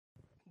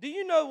Do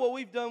you know what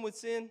we've done with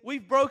sin?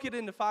 We've broke it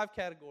into 5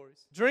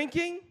 categories.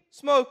 Drinking,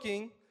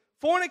 smoking,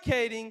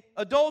 fornicating,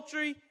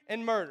 adultery,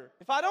 and murder.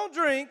 If I don't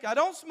drink, I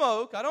don't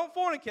smoke, I don't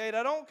fornicate,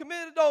 I don't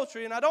commit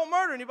adultery, and I don't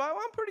murder anybody,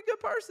 well, I'm a pretty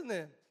good person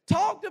then.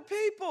 Talk to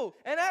people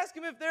and ask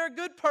them if they're a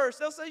good person.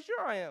 They'll say,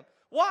 sure I am.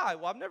 Why?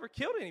 Well, I've never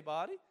killed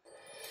anybody.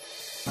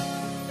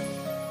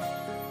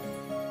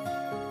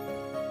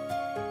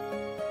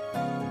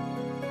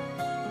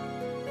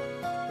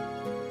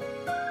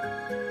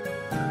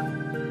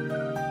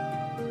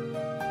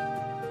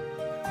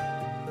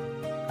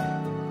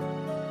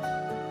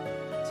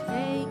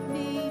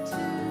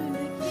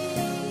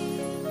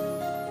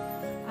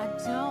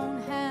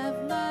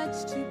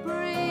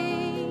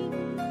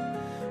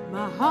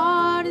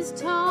 Heart is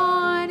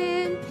torn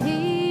in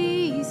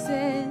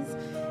pieces,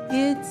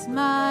 it's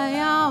my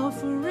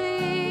offering.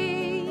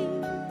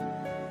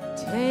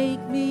 Take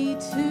me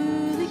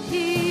to the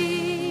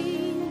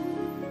King.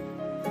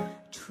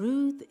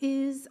 Truth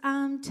is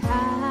I'm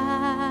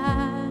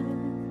tired,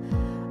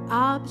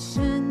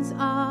 options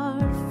are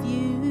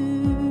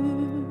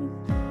few.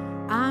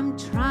 I'm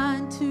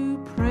trying to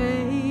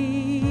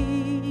pray,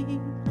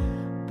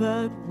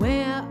 but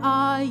where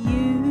are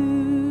you?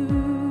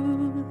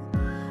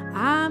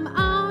 I'm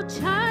all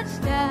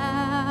charged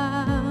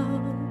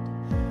out,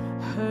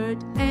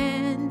 hurt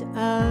and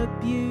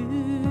abused.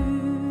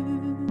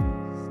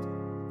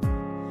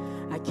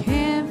 I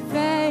can't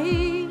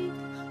fake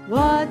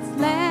what's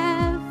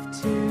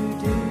left to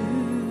do.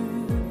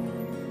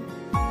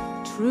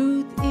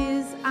 Truth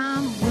is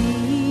I'm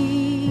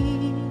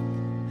weak,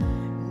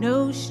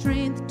 no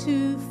strength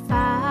to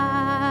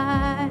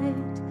fight,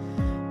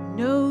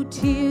 no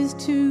tears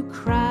to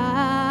cry.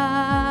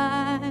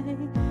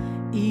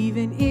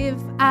 Even if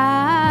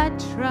I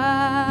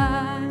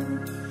try,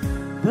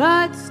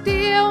 but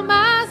still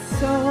my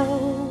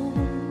soul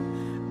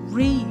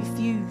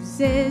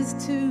refuses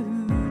to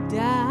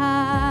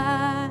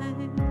die.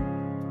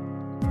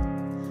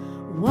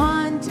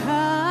 One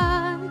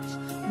touch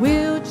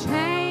will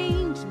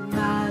change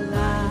my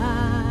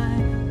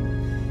life.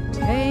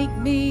 Take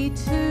me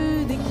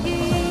to the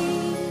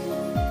King.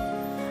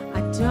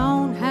 I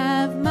don't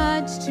have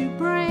much to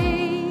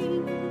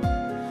bring.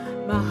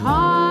 My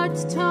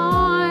heart's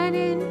torn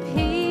in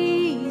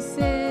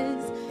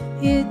pieces,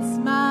 it's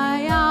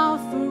my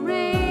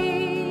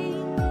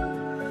offering.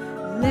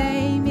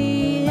 Lay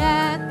me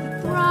at the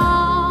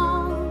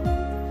throne,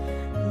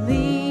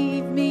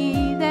 leave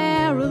me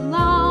there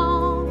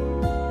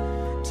alone,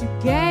 to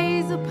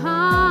gaze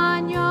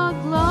upon your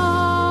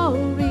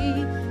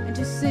glory and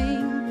to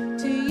sing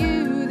to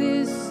you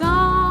this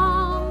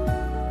song.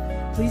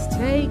 Please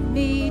take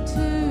me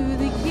to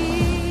the King.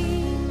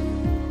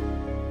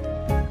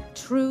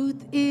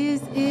 Truth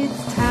is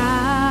it's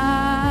time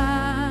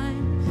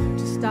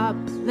to stop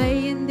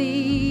playing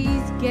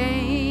these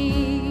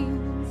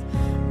games.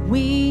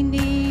 We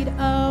need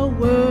a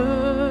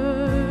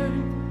word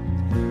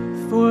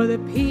for the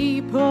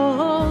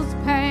people's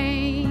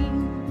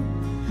pain.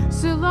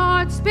 So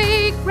Lord,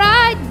 speak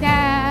right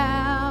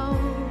now.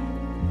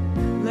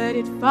 Let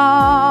it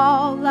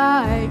fall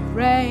like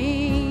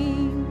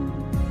rain.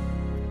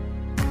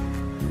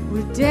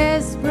 We're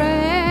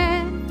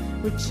desperate,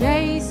 we're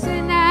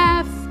chasing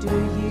after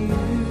you.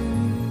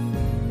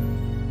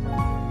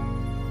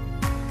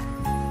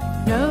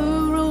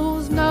 No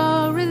rules,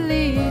 no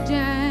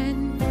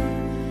religion.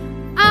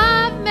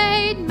 I've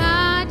made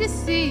my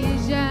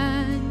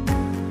decision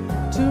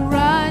to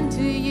run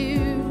to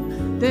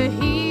you, the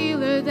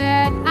healer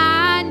that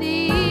I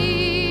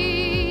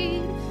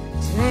need.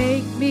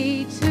 Take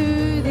me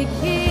to the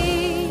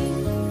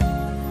King.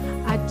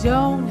 I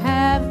don't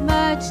have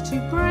much to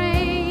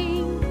bring.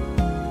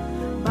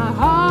 My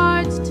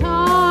heart's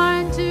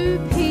torn to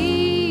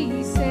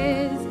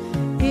pieces,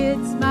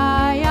 it's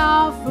my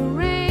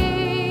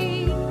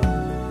offering.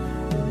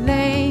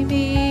 Lay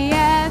me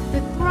at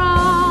the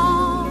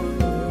throne,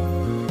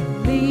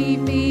 leave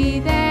me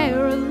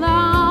there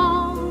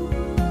alone,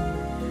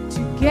 to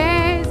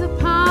gaze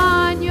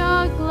upon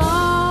your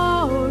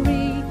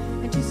glory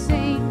and to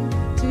sing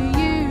to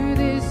you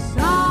this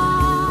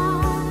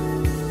song.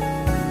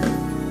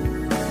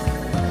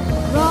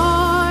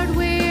 Lord,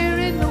 we're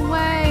in the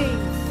way.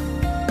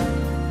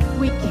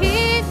 We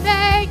keep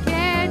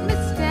making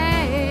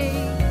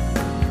mistakes.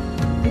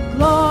 The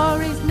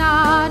glory's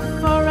not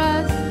for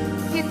us,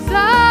 it's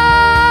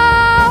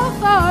all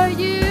for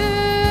you.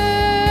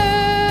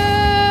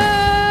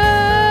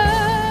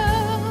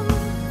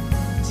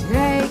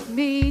 Take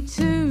me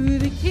to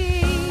the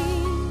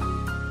King.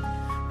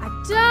 I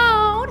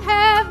don't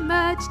have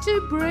much to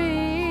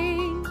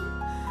bring.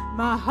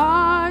 My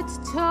heart's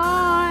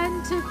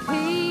torn to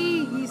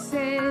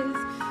pieces,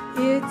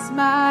 it's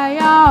my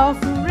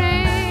offering.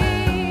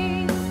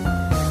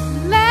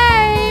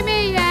 Lay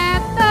me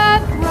at the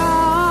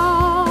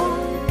throne,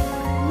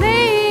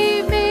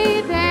 leave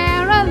me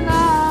there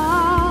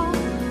alone,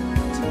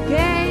 to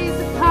gaze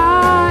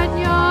upon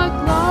your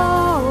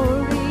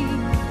glory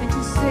and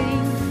to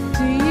sing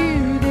to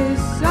you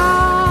this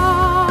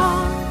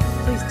song.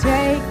 Please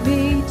take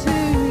me to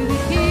the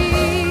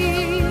King.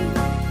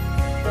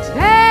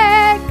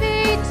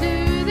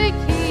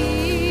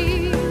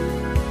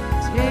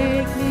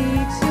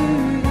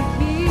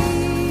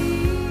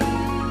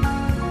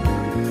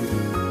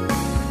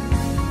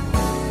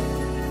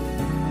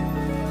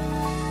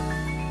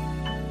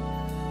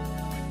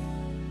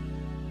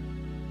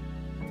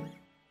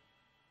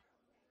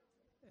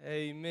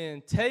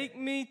 Amen. Take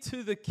me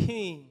to the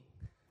King.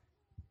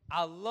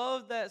 I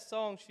love that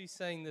song she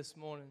sang this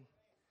morning.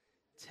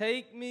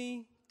 Take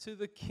me to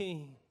the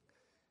King.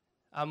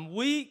 I'm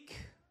weak,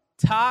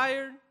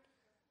 tired,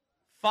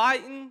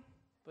 fighting,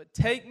 but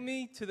take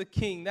me to the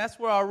King. That's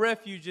where our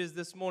refuge is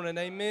this morning.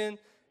 Amen.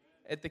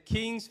 At the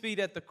King's feet,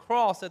 at the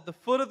cross, at the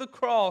foot of the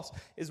cross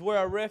is where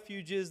our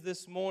refuge is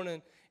this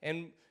morning.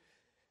 And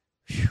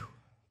whew,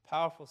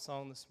 powerful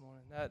song this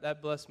morning.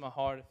 That blessed my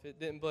heart. If it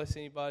didn't bless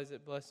anybody's,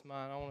 it blessed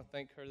mine. I want to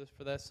thank her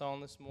for that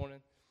song this morning.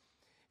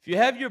 If you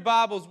have your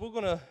Bibles, we're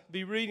going to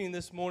be reading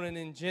this morning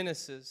in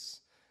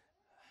Genesis.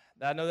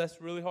 I know that's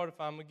really hard to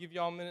find. I'm going to give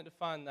y'all a minute to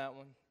find that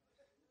one.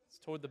 It's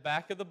toward the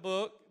back of the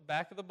book,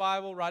 back of the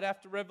Bible, right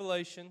after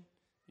Revelation.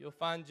 You'll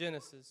find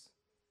Genesis.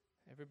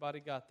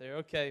 Everybody got there?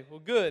 Okay, well,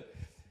 good.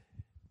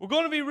 We're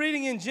going to be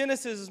reading in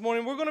Genesis this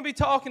morning. We're going to be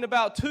talking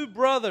about two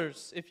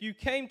brothers. If you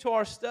came to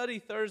our study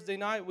Thursday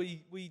night,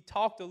 we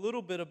talked a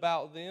little bit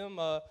about them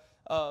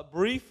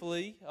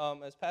briefly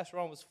as Pastor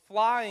Ron was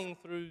flying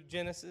through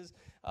Genesis.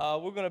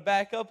 We're going to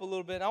back up a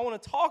little bit. And I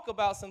want to talk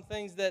about some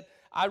things that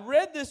I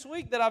read this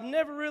week that I've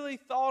never really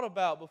thought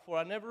about before.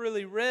 I never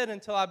really read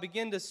until I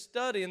began to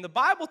study. And the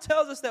Bible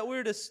tells us that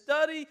we're to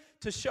study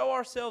to show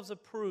ourselves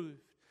approved.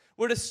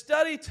 We're to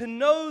study to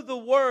know the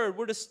Word.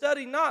 We're to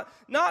study not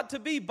to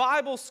be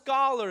Bible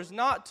scholars,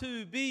 not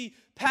to be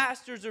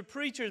pastors or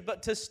preachers,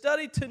 but to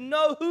study to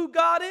know who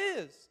God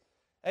is.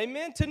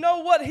 Amen. To know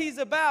what He's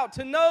about,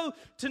 to know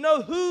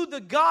who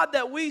the God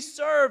that we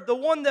serve, the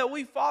one that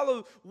we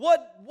follow,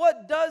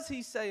 what does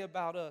He say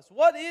about us?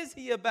 What is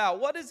He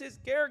about? What does His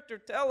character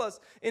tell us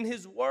in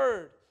His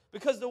Word?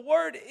 Because the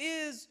Word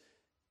is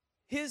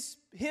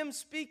Him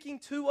speaking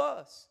to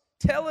us,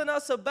 telling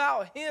us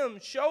about Him,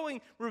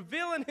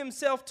 revealing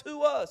Himself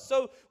to us.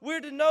 So we're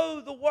to know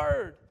the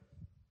Word.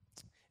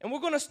 And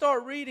we're going to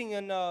start reading,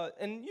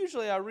 and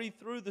usually I read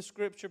through the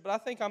Scripture, but I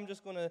think I'm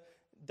just going to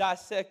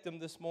dissect them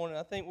this morning.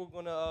 I think we're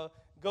going to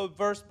go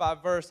verse by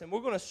verse, and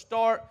we're going to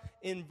start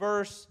in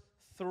verse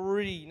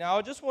 3. Now,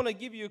 I just want to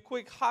give you a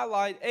quick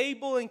highlight.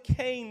 Abel and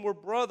Cain were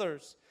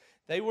brothers.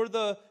 They were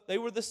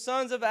the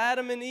sons of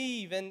Adam and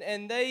Eve, and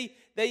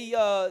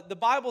the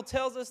Bible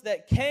tells us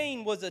that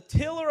Cain was a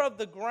tiller of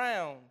the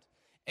ground,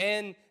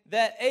 and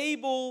that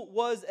Abel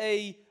was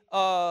a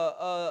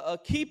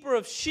keeper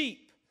of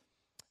sheep.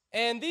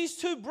 And these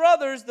two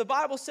brothers, the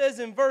Bible says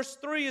in verse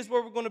 3 is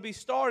where we're going to be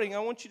starting. I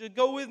want you to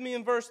go with me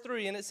in verse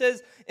 3. And it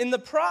says, in the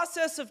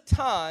process of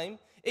time,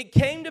 it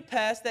came to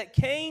pass that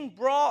Cain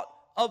brought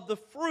of the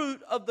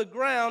fruit of the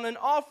ground an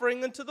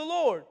offering unto the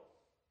Lord.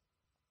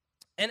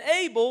 And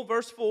Abel,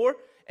 verse 4,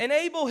 and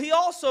Abel he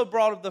also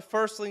brought of the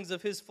firstlings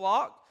of his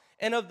flock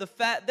and of the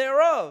fat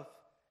thereof.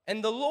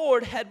 And the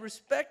Lord had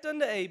respect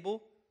unto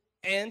Abel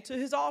and to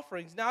his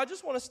offerings. Now I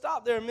just want to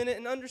stop there a minute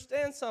and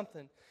understand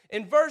something.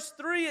 In verse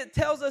 3 it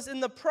tells us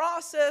in the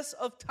process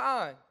of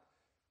time.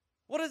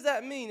 What does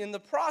that mean? In the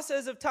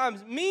process of time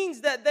it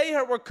means that they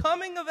were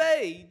coming of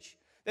age.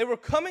 They were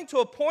coming to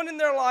a point in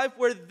their life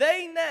where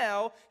they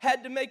now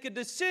had to make a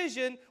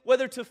decision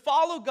whether to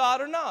follow God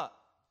or not.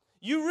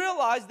 You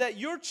realize that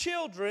your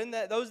children,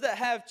 that those that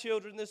have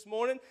children this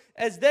morning,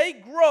 as they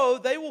grow,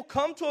 they will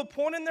come to a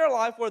point in their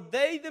life where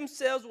they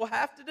themselves will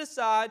have to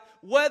decide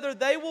whether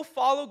they will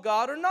follow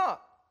God or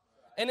not.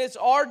 And it's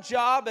our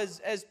job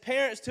as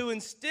parents to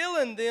instill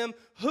in them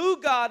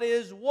who God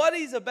is, what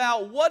He's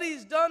about, what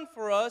He's done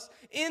for us,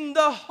 in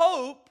the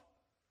hope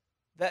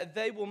that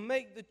they will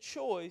make the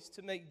choice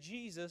to make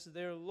Jesus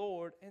their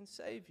Lord and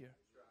Savior.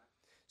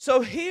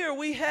 So here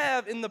we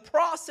have in the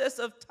process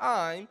of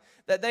time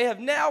that they have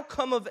now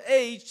come of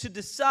age to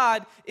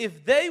decide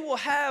if they will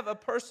have a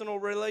personal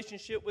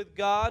relationship with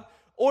God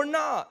or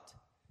not.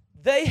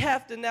 They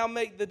have to now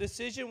make the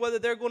decision whether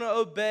they're going to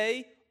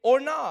obey or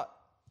not.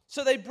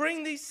 So they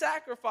bring these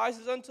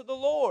sacrifices unto the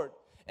Lord.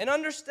 And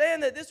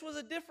understand that this was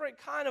a different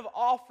kind of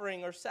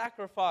offering or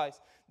sacrifice.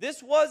 There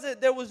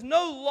was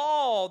no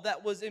law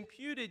that was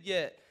imputed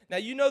yet. Now,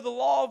 you know the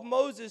law of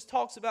Moses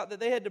talks about that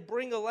they had to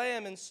bring a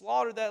lamb and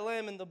slaughter that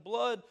lamb, and the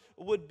blood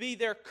would be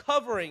their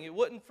covering. It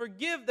wouldn't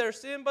forgive their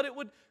sin, but it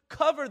would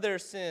cover their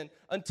sin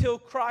until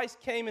Christ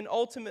came and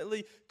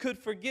ultimately could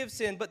forgive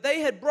sin. But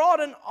they had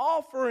brought an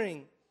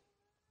offering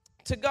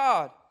to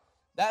God.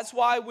 That's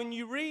why when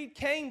you read,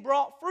 Cain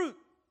brought fruit,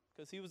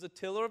 because he was a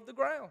tiller of the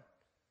ground.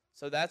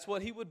 So that's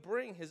what he would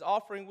bring. His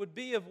offering would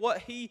be of what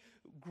he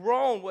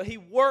grown, what he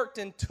worked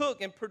and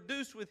took and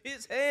produced with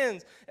his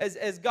hands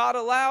as God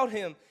allowed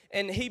him.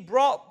 And he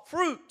brought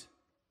fruit.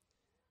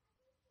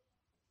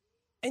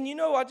 And you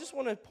know, I just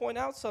want to point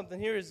out something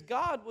here is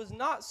God was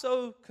not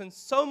so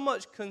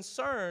much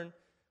concerned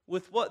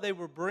with what they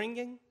were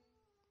bringing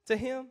to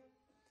Him.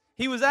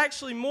 He was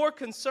actually more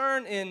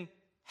concerned in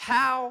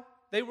how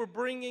they were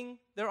bringing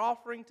their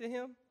offering to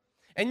Him.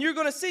 And you're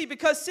going to see,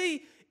 because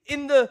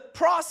in the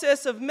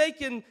process of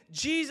making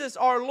Jesus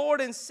our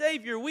Lord and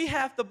Savior,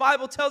 the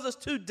Bible tells us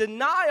to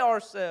deny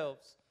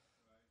ourselves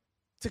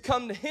to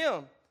come to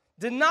Him.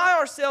 Deny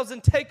ourselves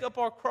and take up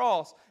our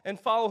cross and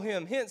follow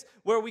Him. Hence,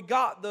 where we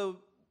got the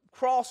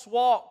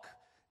crosswalk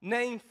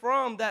name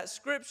from that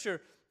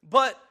scripture.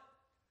 But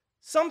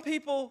some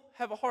people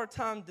have a hard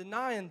time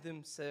denying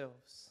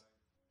themselves.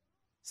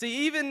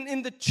 See, even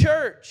in the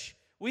church,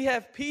 we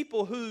have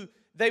people who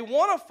they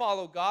want to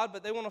follow God,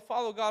 but they want to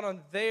follow God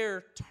on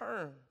their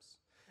terms.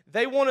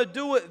 They want to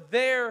do it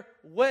their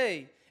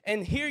way.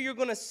 And here you're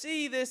going to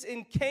see this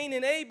in Cain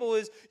and Abel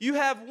is you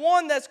have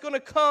one that's going to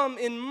come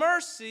in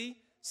mercy,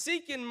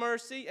 seeking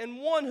mercy, and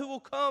one who will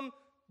come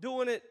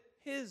doing it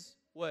his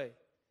way.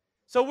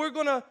 So we're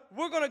going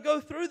to go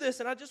through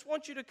this, and I just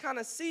want you to kind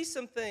of see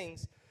some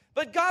things.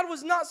 But God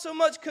was not so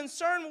much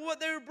concerned with what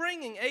they were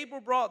bringing.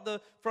 Abel brought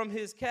from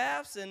his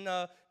calves and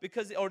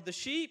or the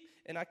sheep,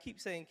 and I keep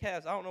saying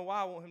calves. I don't know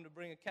why I want him to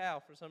bring a cow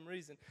for some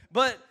reason.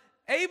 But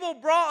Abel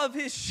brought of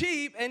his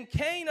sheep and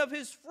Cain of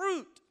his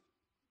fruit.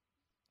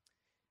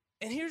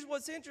 And here's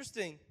what's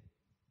interesting.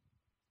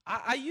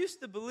 I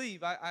used to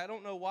believe, I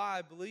don't know why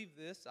I believe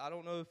this. I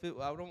don't know if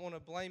I don't want to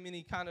blame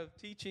any kind of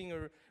teaching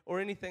or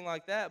anything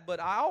like that.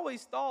 But I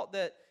always thought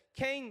that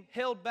Cain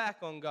held back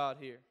on God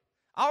here.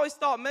 I always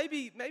thought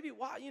maybe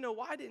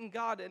why didn't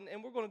God,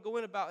 and we're going to go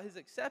in about his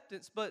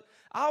acceptance, but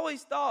I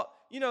always thought,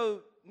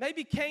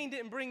 maybe Cain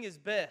didn't bring his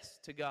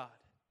best to God.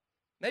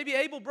 Maybe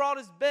Abel brought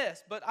his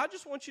best, but I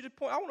just want you to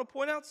I want to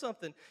point out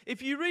something.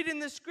 If you read in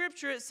this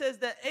scripture, it says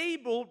that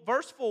Abel,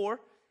 verse 4,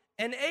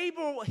 and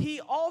Abel,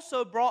 he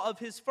also brought of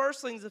his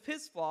firstlings of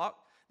his flock.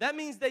 That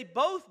means they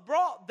both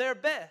brought their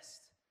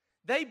best.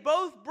 They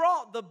both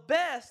brought the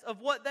best of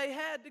what they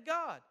had to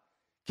God.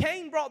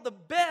 Cain brought the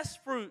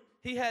best fruit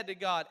he had to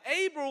God.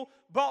 Abel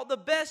brought the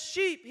best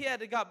sheep he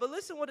had to God. But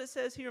listen what it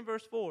says here in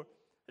verse 4.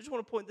 I just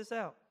want to point this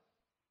out.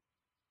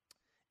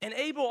 And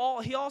Abel,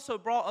 he also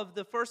brought of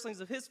the firstlings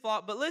of his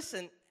flock, but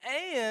listen,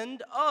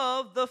 and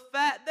of the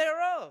fat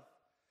thereof.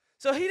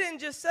 So he didn't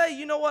just say,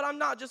 you know what, I'm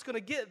not just going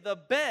to get the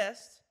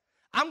best.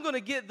 I'm going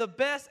to get the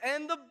best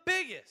and the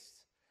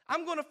biggest.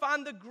 I'm going to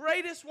find the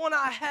greatest one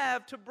I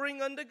have to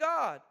bring unto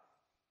God.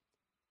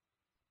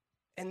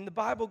 And the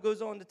Bible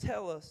goes on to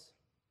tell us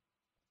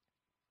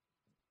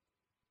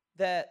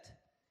that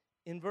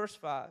in verse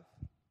 5,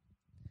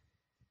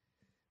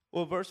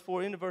 verse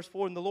 4, into verse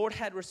 4, and the Lord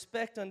had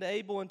respect unto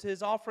Abel and to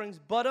his offerings,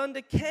 but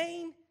unto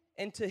Cain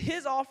and to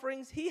his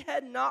offerings he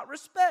had not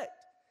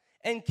respect.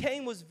 And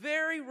Cain was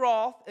very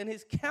wroth, and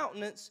his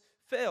countenance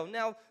fell.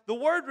 Now, the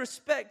word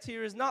respect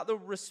here is not the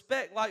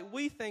respect like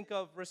we think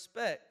of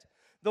respect.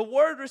 The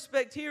word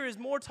respect here is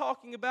more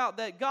talking about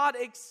that God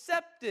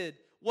accepted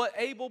what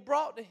Abel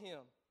brought to him.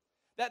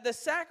 That the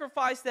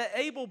sacrifice that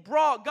Abel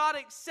brought, God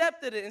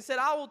accepted it and said,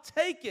 I will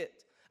take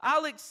it.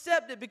 I'll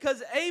accept it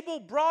because Abel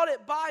brought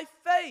it by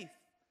faith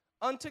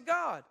unto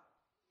God.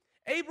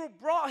 Abel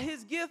brought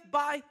his gift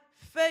by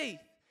faith.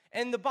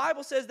 And the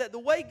Bible says that the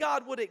way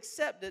God would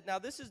accept it, now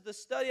this is the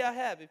study I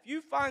have. If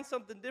you find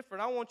something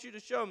different, I want you to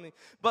show me.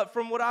 But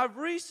from what I've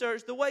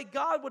researched, the way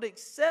God would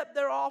accept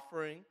their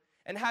offering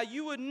and how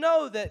you would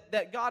know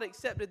that God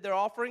accepted their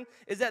offering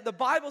is that the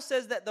Bible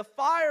says that the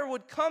fire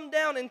would come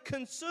down and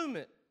consume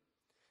it.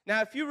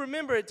 Now, if you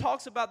remember, it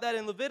talks about that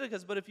in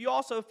Leviticus, but if you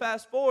also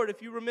fast forward,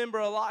 if you remember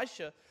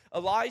Elijah,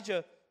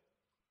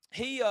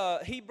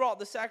 he brought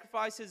the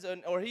sacrifices,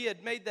 or he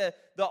had made the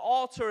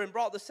altar and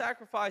brought the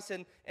sacrifice,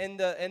 and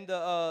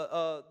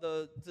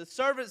the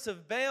servants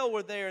of Baal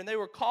were there, and they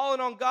were calling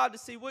on God to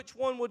see which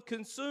one would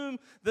consume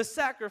the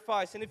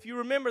sacrifice. And if you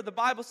remember, the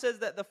Bible says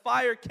that the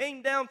fire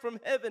came down from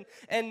heaven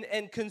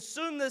and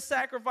consumed the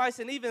sacrifice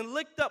and even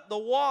licked up the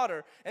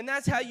water. And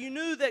that's how you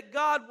knew that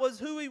God was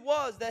who he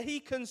was, that he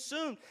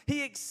consumed.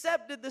 He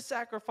accepted the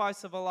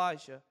sacrifice of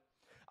Elijah.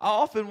 I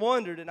often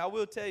wondered, and I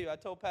will tell you, I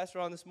told Pastor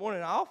Ron this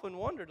morning, I often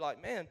wondered,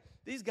 like, man,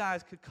 these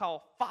guys could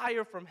call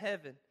fire from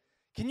heaven.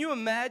 Can you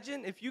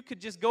imagine if you could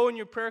just go in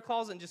your prayer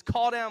closet and just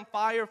call down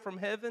fire from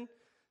heaven?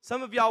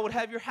 Some of y'all would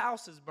have your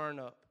houses burn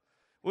up.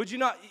 Would you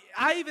not?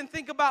 I even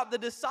think about the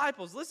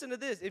disciples. Listen to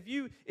this. If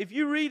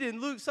you read in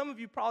Luke, some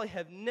of you probably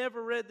have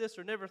never read this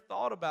or never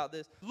thought about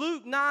this.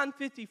 Luke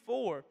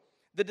 9:54.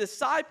 The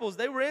disciples,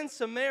 they were in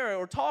Samaria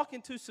or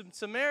talking to some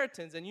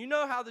Samaritans. And you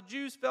know how the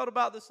Jews felt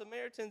about the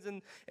Samaritans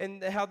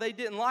and how they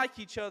didn't like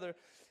each other.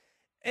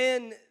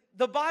 And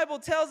the Bible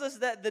tells us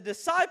that the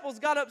disciples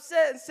got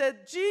upset and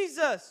said,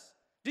 Jesus,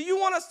 do you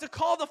want us to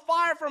call the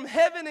fire from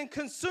heaven and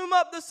consume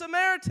up the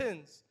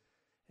Samaritans?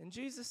 And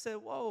Jesus said,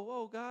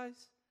 whoa,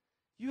 guys,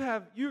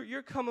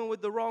 you're coming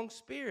with the wrong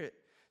spirit.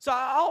 So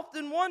I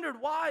often wondered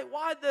why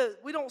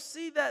we don't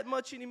see that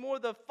much anymore,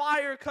 the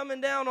fire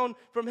coming down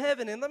from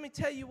heaven. And let me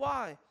tell you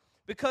why.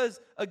 Because,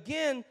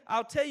 again,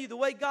 I'll tell you, the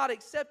way God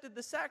accepted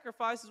the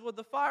sacrifice is with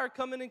the fire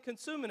coming and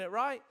consuming it,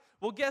 right?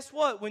 Well, guess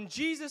what? When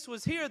Jesus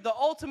was here, the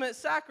ultimate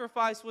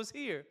sacrifice was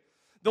here.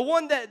 The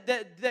one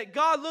that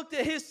God looked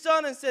at his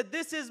son and said,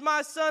 this is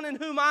my son in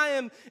whom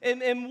I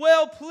am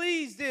well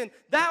pleased in.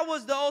 That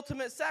was the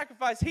ultimate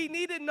sacrifice. He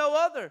needed no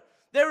other.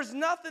 There is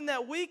nothing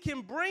that we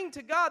can bring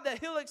to God that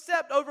he'll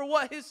accept over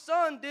what his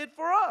son did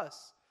for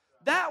us.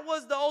 That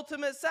was the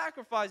ultimate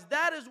sacrifice.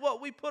 That is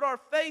what we put our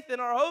faith and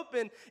our hope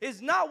in,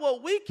 is not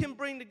what we can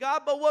bring to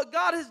God, but what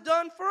God has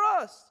done for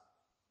us.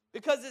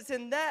 Because it's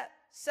in that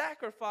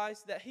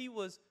sacrifice that he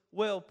was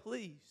well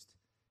pleased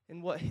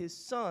in what his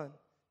son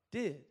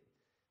did.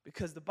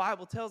 Because the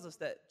Bible tells us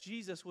that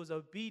Jesus was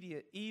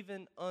obedient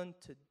even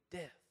unto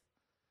death.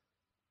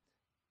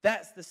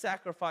 That's the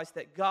sacrifice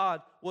that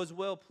God was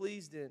well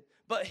pleased in.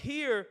 But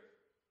here,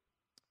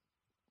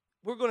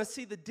 we're going to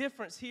see the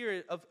difference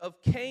here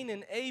of Cain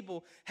and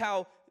Abel,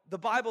 how the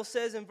Bible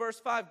says in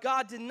verse 5,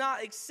 God did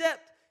not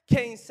accept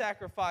Cain's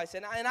sacrifice.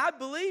 And I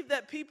believe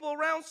that people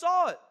around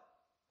saw it.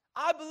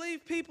 I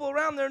believe people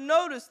around there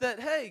noticed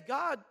that, hey,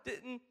 God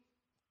didn't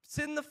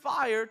send the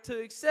fire to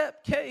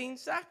accept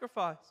Cain's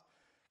sacrifice.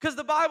 Because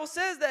the Bible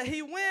says that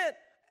he went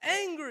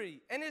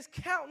angry and his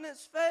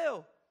countenance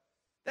fell.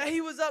 That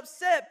he was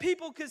upset.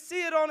 People could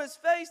see it on his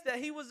face that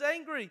he was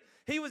angry.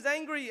 He was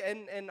angry,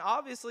 and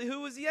obviously,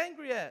 who was he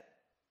angry at?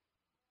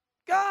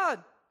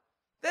 God.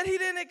 That he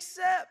didn't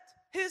accept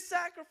his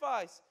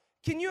sacrifice.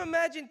 Can you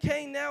imagine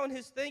Cain now in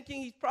his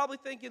thinking? He's probably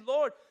thinking,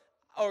 Lord,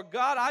 or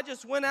God, I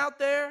just went out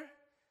there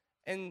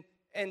and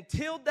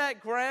tilled that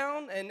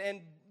ground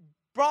and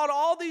brought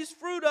all these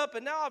fruit up,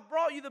 and now I've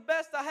brought you the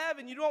best I have,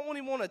 and you don't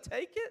even want to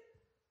take it?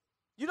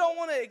 You don't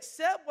want to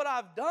accept what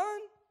I've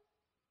done?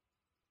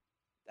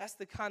 That's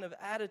the kind of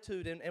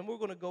attitude, and we're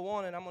going to go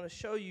on, and I'm going to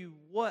show you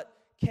what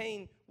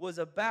Cain was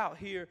about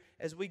here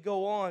as we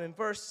go on. In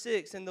verse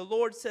 6, and the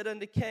Lord said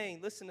unto Cain,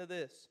 listen to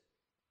this.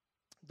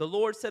 The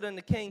Lord said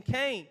unto Cain,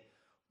 Cain,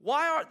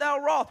 why art thou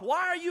wroth?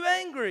 Why are you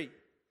angry?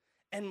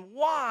 And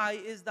why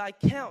is thy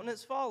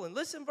countenance fallen?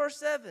 Listen, verse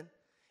 7.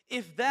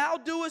 If thou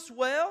doest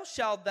well,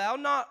 shalt thou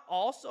not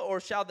also, or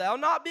shalt thou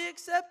not be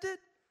accepted?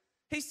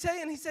 He's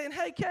saying,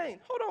 hey, Cain,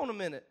 hold on a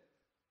minute.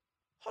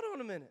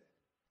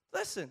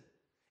 Listen,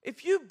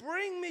 if you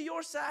bring me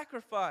your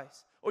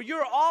sacrifice or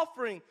your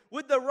offering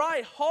with the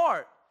right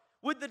heart,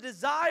 with the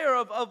desire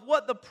of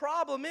what the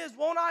problem is,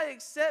 won't I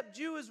accept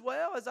you as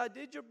well as I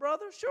did your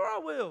brother? Sure I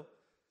will.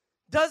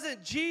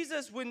 Doesn't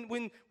Jesus,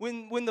 when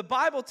the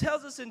Bible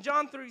tells us in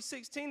John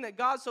 3:16 that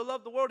God so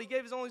loved the world, he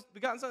gave his only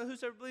begotten Son,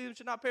 whosoever believes him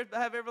should not perish but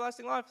have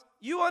everlasting life.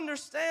 You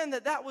understand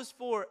that that was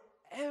for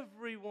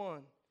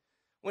everyone.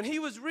 When he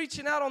was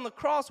reaching out on the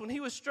cross, when he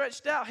was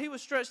stretched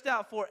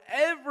out for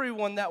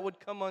everyone that would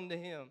come unto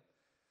him.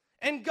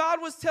 And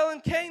God was telling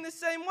Cain the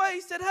same way.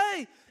 He said,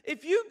 hey,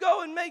 if you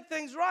go and make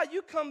things right,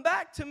 you come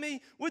back to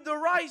me with the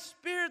right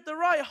spirit, the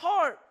right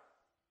heart,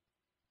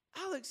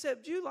 I'll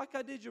accept you like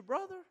I did your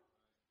brother.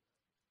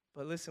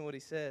 But listen what he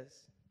says.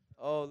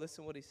 Oh,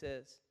 listen what he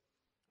says.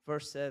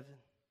 Verse 7.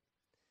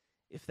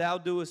 If thou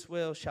doest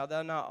well, shalt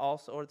thou not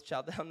also, or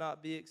shalt thou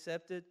not be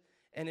accepted?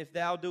 And if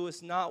thou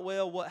doest not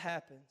well, what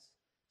happens?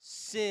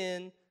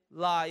 Sin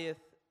lieth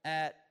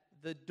at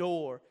the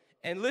door.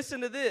 And listen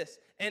to this.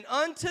 And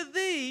unto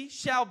thee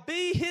shall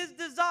be his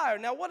desire.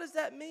 Now, what does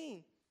that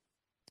mean?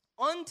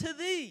 Unto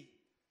thee.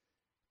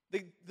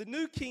 The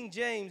New King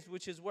James,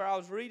 which is where I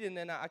was reading,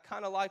 and I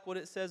kind of like what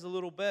it says a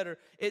little better.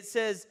 It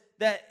says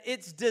that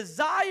it's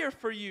desire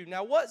for you.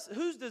 Now,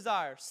 whose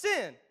desire?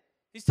 Sin.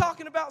 He's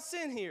talking about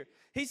sin here.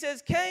 He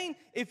says, Cain,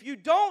 if you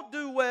don't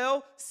do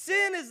well,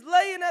 sin is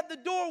laying at the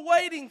door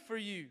waiting for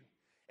you.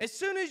 As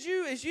soon as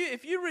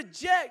if you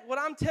reject what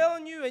I'm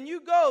telling you and you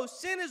go,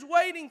 sin is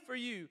waiting for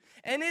you.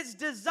 And its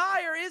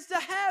desire is to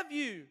have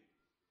you.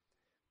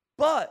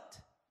 But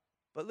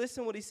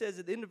listen what he says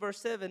at the end of verse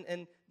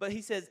 7. But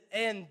he says,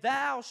 and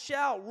thou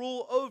shalt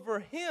rule over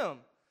him.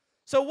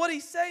 So what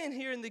he's saying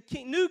here in the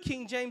New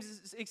King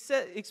James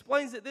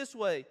explains it this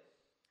way.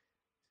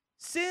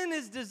 Sin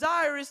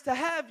desire is to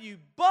have you,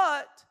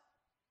 but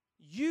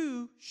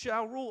you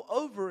shall rule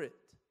over it.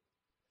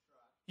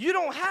 You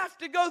don't have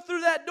to go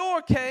through that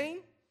door,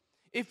 Cain.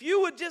 If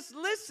you would just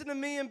listen to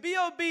me and be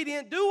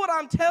obedient, do what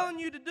I'm telling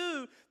you to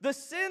do, the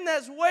sin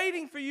that's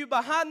waiting for you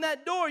behind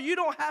that door, you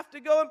don't have to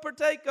go and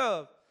partake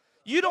of.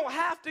 You don't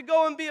have to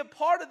go and be a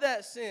part of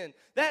that sin.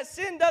 That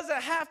sin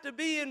doesn't have to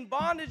be in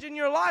bondage in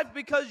your life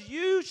because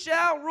you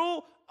shall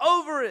rule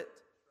over it.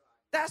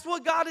 That's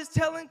what God is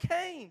telling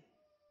Cain.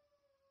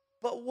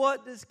 But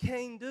what does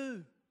Cain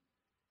do?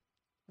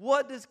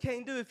 What does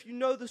Cain do? If you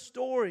know the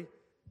story,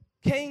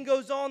 Cain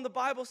goes on, the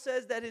Bible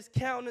says that his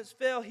countenance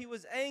fell. He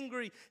was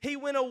angry. He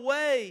went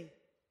away.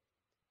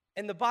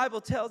 And the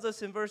Bible tells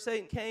us in verse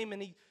 8, and came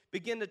and he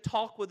began to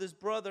talk with his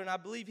brother. And I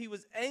believe he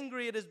was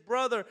angry at his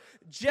brother.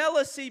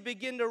 Jealousy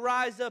began to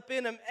rise up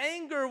in him.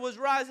 Anger was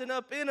rising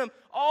up in him.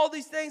 All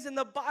these things. And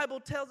the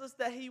Bible tells us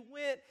that he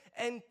went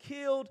and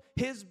killed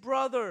his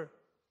brother.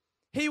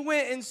 He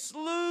went and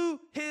slew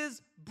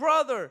his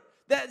brother.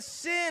 That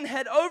sin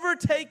had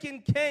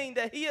overtaken Cain,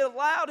 that he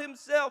allowed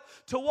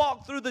himself to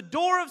walk through the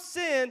door of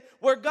sin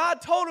where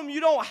God told him you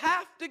don't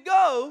have to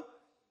go.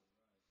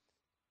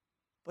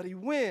 But he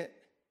went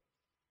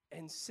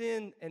and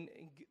sinned, and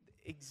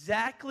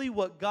exactly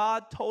what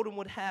God told him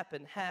would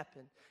happen,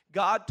 happened.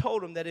 God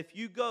told him that if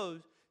you go,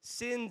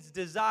 sin's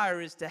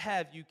desire is to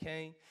have you,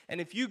 Cain. And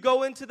if you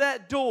go into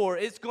that door,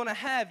 it's going to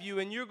have you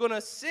and you're going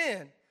to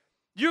sin.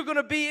 You're going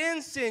to be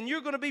in sin.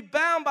 You're going to be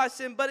bound by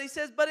sin. But he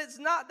says, but it's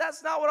not.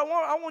 That's not what I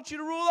want. I want you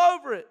to rule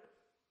over it.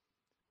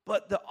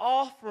 But the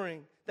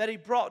offering that he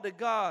brought to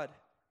God,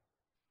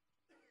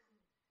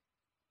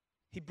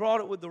 He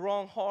brought it with the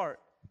wrong heart.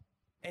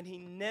 And he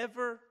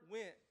never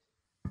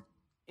went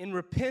in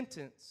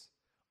repentance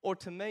or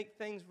to make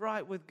things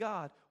right with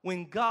God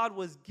when God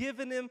was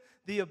giving him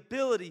the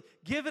ability,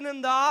 giving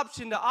him the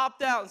option to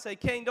opt out and say,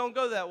 Cain, don't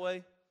go that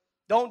way.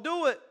 Don't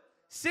do it.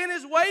 Sin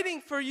is waiting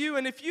for you,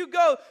 and if you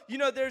go,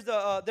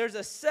 there's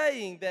a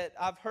saying that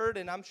I've heard,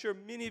 and I'm sure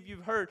many of you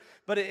have heard,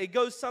 but it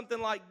goes something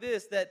like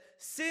this: that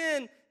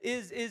sin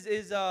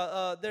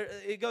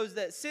it goes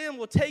that sin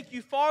will take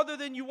you farther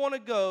than you want to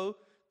go,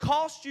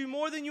 cost you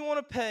more than you want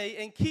to pay,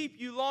 and keep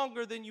you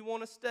longer than you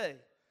want to stay.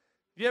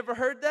 Have you ever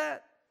heard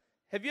that?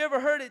 Have you ever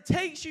heard it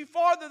takes you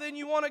farther than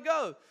you want to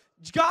go?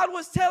 God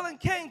was telling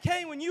Cain,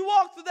 when you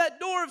walk through that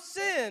door of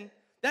sin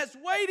that's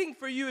waiting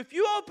for you, if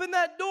you open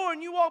that door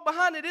and you walk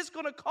behind it, it's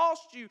going to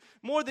cost you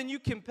more than you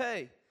can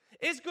pay.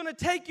 It's going to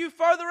take you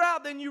further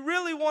out than you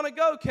really want to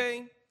go,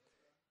 Cain.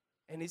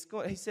 And he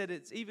said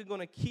it's even going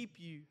to keep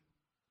you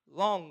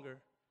longer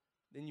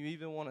than you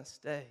even want to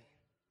stay.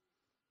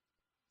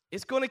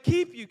 It's going to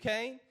keep you,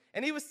 Cain.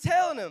 And he was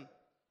telling him,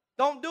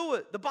 don't do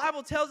it. The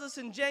Bible tells us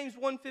in James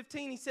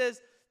 1:15, he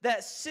says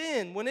that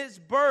sin, when it's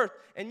birthed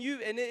and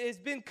it has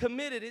been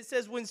committed, it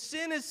says when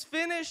sin is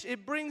finished,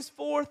 it brings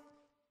forth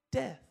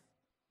death.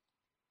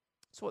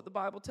 That's what the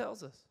Bible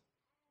tells us.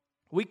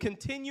 We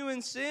continue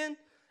in sin,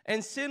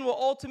 and sin will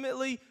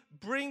ultimately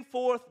bring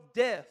forth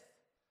death.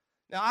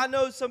 Now, I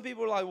know some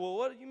people are like, well,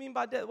 what do you mean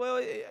by death? Well,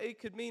 it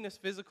could mean a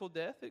physical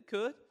death. It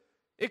could.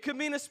 It could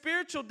mean a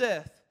spiritual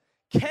death.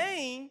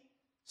 Cain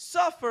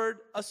suffered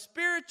a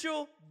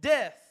spiritual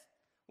death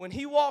when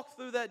he walked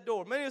through that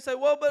door. Many will say,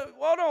 well, but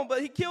hold on,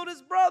 but he killed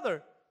his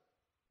brother.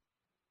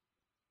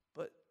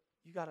 But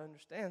you got to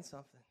understand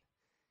something.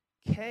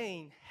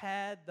 Cain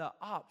had the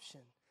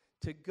option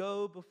to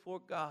go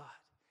before God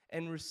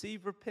and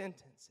receive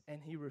repentance,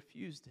 and he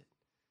refused it.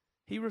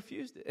 He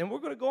refused it. And we're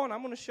going to go on.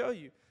 I'm going to show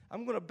you.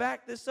 I'm going to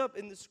back this up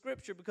in the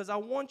scripture because I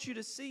want you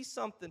to see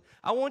something.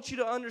 I want you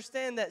to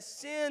understand that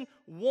sin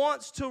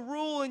wants to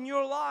rule in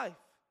your life.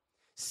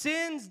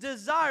 Sin's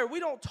desire. We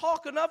don't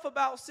talk enough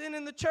about sin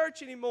in the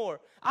church anymore.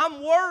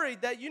 I'm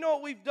worried that,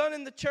 what we've done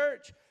in the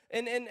church,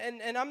 and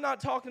I'm not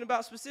talking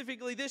about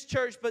specifically this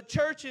church, but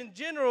church in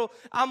general,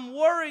 I'm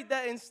worried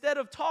that instead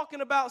of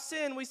talking about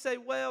sin, we say,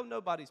 well,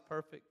 nobody's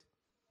perfect.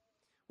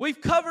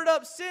 We've covered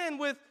up sin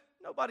with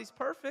nobody's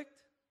perfect,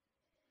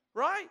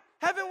 right?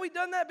 Haven't we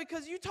done that?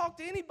 Because you talk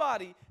to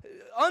anybody,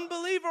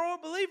 unbeliever or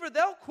believer,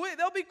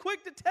 they'll be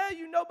quick to tell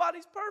you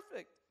nobody's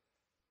perfect.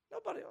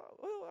 Nobody,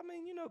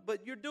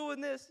 but you're doing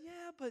this.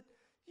 Yeah, but,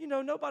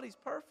 nobody's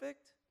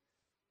perfect.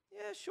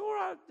 Yeah, sure,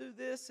 I'll do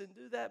this and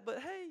do that, but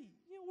hey,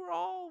 we're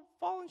all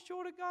falling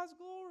short of God's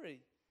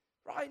glory,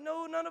 right?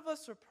 No, none of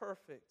us are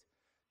perfect.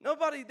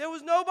 There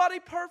was nobody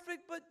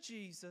perfect but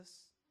Jesus.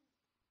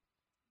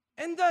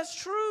 And that's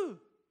true.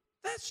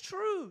 That's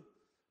true.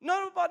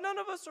 None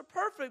of us are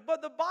perfect,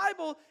 but the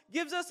Bible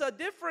gives us a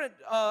different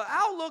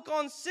outlook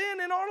on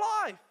sin in our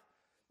life.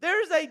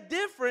 There's a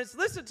difference.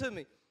 Listen to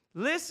me.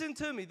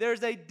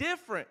 There's a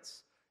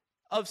difference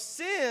of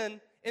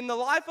sin in the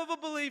life of a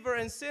believer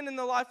and sin in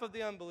the life of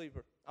the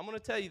unbeliever. I'm going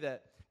to tell you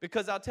that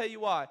because I'll tell you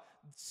why.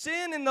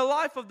 Sin in the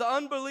life of the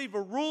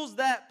unbeliever rules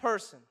that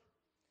person.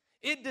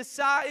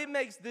 It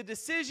makes the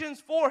decisions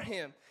for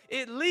him.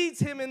 It leads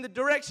him in the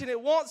direction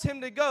it wants him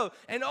to go.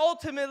 And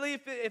ultimately,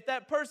 if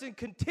that person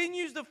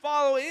continues to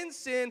follow in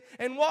sin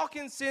and walk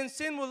in sin,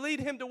 sin will lead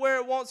him to where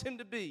it wants him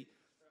to be.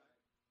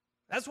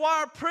 That's why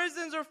our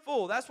prisons are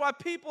full. That's why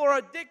people are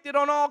addicted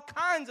on all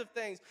kinds of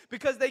things,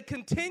 because they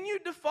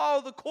continued to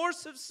follow the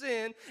course of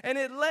sin, and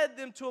it led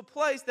them to a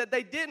place that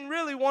they didn't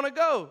really want to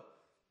go.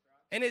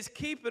 And it's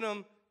keeping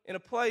them in a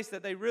place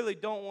that they really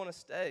don't want to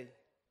stay.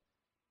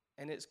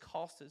 And it's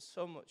costed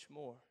so much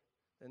more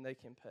than they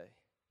can pay.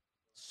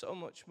 So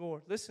much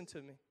more. Listen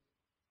to me.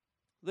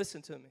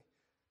 Listen to me.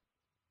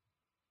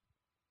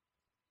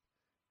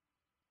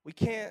 We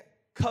can't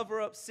cover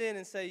up sin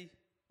and say,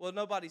 well,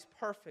 nobody's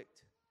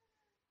perfect.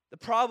 The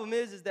problem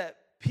is that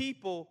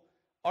people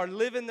are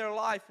living their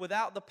life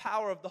without the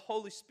power of the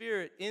Holy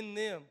Spirit in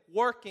them,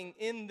 working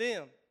in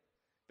them.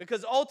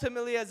 Because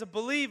ultimately, as a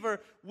believer,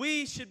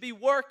 we should be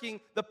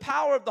working, the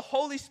power of the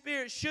Holy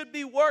Spirit should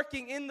be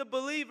working in the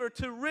believer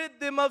to rid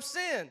them of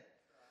sin,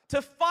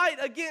 to fight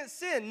against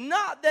sin.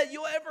 Not that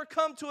you'll ever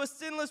come to a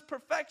sinless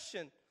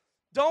perfection.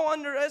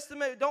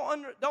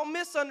 Don't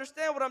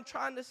misunderstand what I'm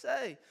trying to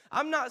say.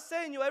 I'm not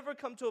saying you'll ever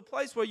come to a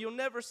place where you'll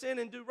never sin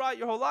and do right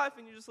your whole life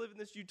and you just live in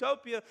this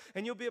utopia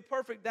and you'll be a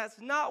perfect.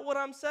 That's not what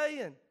I'm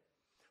saying.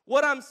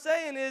 What I'm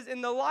saying is,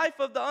 in the life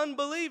of the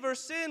unbeliever,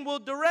 sin will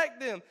direct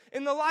them.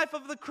 In the life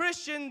of the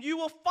Christian, you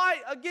will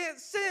fight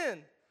against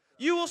sin.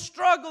 You will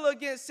struggle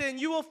against sin.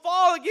 You will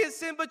fall against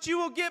sin, but you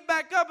will get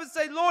back up and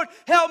say, Lord,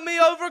 help me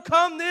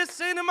overcome this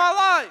sin in my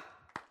life.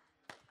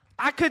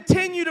 I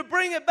continue to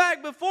bring it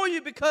back before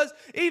you because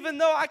even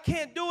though I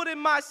can't do it in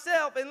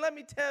myself, and let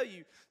me tell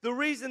you, the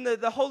reason that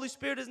the Holy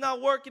Spirit is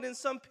not working in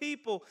some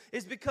people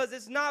is because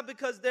it's not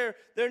because they're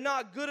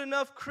not good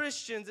enough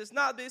Christians.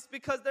 It's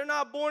because they're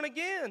not born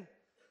again.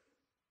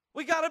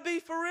 We got to be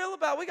for real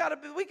about it.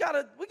 We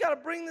got to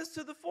bring this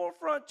to the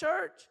forefront,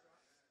 church.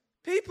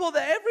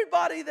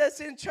 Everybody that's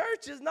in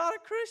church is not a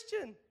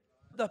Christian.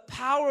 The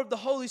power of the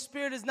Holy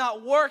Spirit is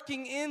not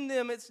working in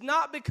them. It's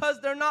not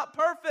because they're not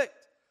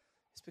perfect.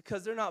 It's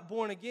because they're not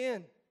born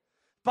again.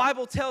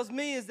 Bible tells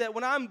me is that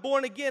when I'm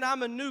born again,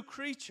 I'm a new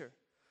creature.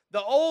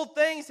 The old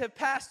things have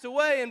passed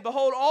away, and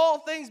behold, all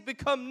things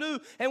become new.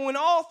 And when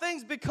all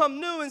things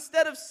become new,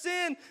 instead of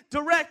sin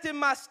directing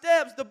my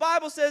steps, the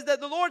Bible says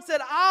that the Lord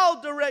said,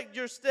 I'll direct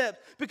your steps,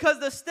 because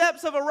the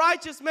steps of a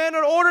righteous man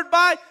are ordered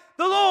by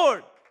the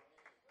Lord,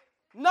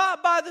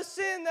 not by the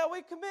sin that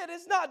we commit.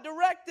 It's not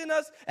directing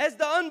us as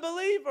the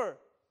unbeliever.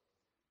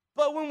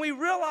 But when we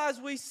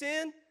realize we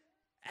sin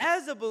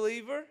as a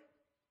believer,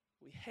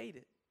 we hate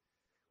it.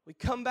 We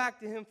come back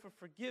to Him for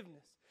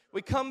forgiveness.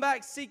 We come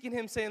back seeking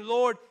Him, saying,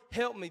 Lord,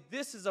 help me.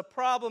 This is a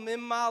problem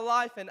in my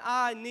life, and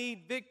I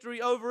need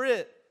victory over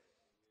it.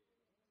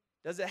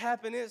 Does it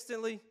happen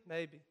instantly?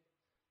 Maybe.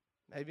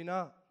 Maybe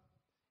not.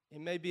 It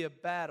may be a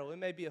battle. It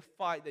may be a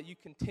fight that you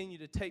continue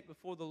to take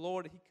before the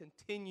Lord. He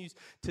continues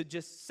to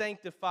just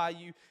sanctify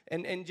you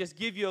and just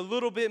give you a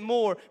little bit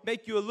more,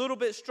 make you a little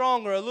bit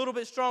stronger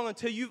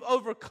until you've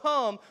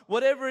overcome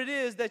whatever it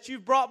is that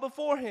you've brought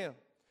before Him.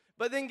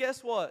 But then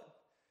guess what?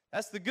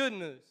 That's the good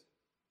news.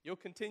 You'll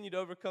continue to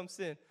overcome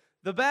sin.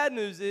 The bad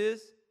news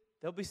is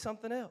there'll be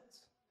something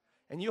else.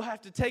 And you'll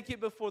have to take it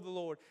before the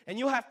Lord. And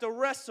you'll have to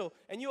wrestle.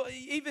 And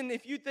even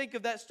if you think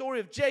of that story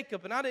of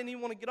Jacob, and I didn't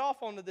even want to get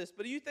off onto this,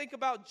 but you think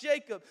about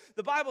Jacob,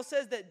 the Bible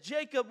says that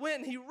Jacob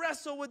went and he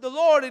wrestled with the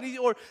Lord, and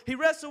he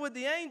wrestled with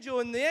the angel,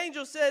 and the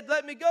angel said,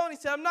 let me go. And he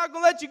said, I'm not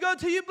going to let you go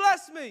till you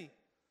bless me.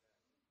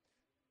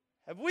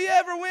 Have we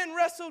ever went and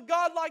wrestled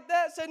God like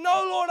that? Said,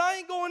 no, Lord, I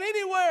ain't going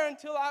anywhere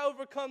until I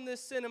overcome this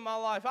sin in my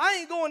life. I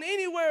ain't going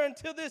anywhere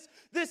until this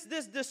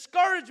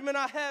discouragement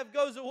I have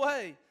goes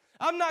away.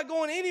 I'm not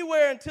going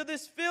anywhere until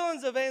these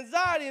feelings of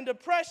anxiety and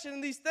depression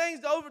and these things,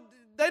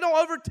 they don't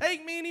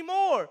overtake me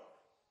anymore.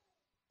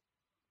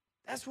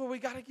 That's where we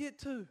got to get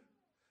to.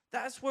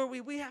 That's where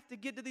we have to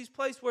get to these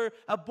places where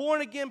a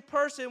born-again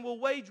person will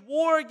wage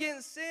war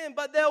against sin,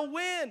 but they'll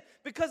win.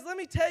 Because let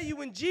me tell you,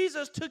 when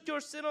Jesus took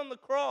your sin on the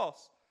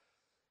cross,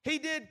 He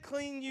did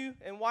clean you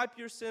and wipe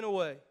your sin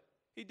away.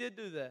 He did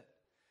do that.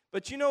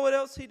 But you know what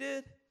else He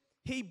did?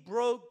 He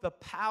broke the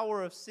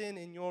power of sin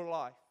in your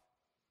life.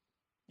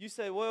 You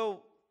say,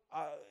 well,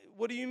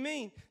 what do you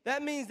mean?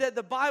 That means that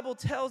the Bible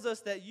tells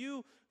us that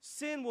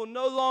sin will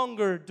no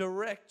longer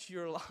direct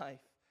your life.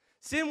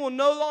 Sin will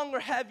no longer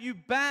have you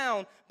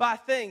bound by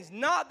things.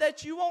 Not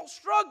that you won't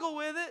struggle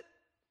with it.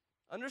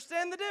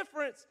 Understand the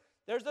difference.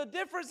 There's a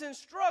difference in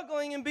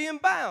struggling and being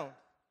bound.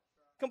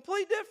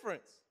 Complete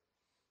difference.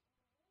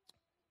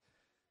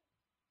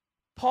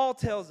 Paul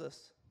tells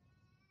us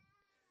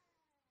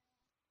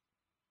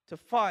to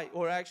fight,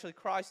 or actually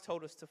Christ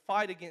told us to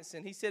fight against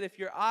sin. He said, if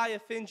your eye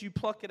offends you,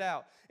 pluck it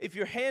out. If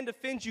your hand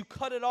offends you,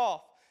 cut it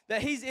off.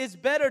 That it's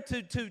better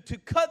to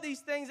cut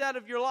these things out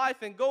of your life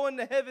and go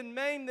into heaven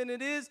maimed than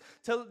it is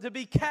to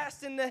be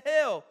cast into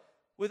hell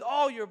with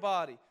all your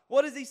body.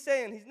 What is he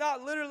saying? He's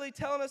not literally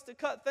telling us to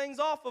cut things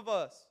off of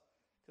us,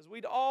 because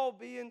we'd all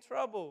be in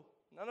trouble.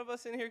 None of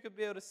us in here could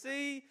be able to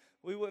see.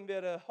 We wouldn't be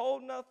able to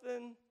hold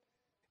nothing.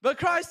 But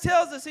Christ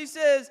tells us, He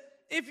says,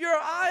 if your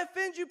eye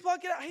offends you,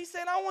 pluck it out. He's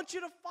saying, I want you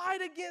to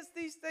fight against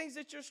these things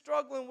that you're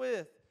struggling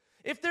with.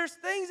 If there's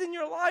things in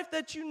your life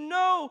that you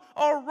know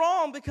are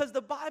wrong, because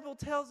the Bible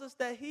tells us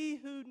that he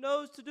who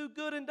knows to do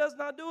good and does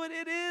not do it,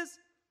 it is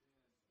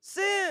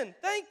sin.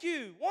 Thank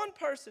you. One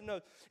person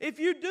knows. If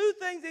you do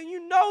things and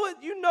you know it,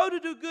 you know to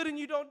do good and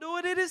you don't do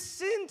it, it is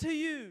sin to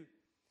you.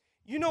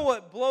 You know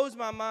what blows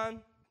my mind?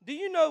 Do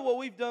you know what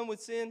we've done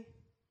with sin?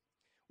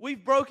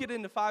 We've broke it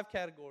into 5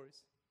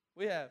 categories.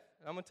 We have.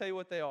 I'm going to tell you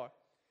what they are.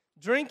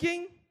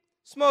 Drinking,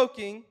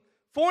 smoking,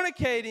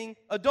 fornicating,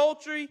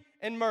 adultery,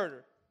 and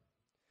murder.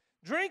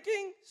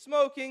 Drinking,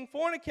 smoking,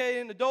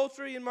 fornicating,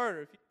 adultery, and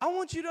murder. I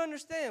want you to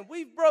understand,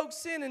 we've broke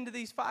sin into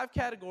these 5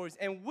 categories,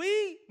 and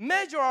we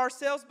measure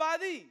ourselves by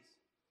these.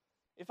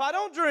 If I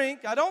don't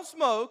drink, I don't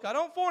smoke, I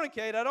don't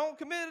fornicate, I don't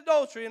commit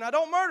adultery, and I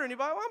don't murder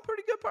anybody, well, I'm a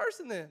pretty good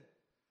person then.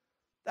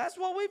 That's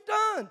what we've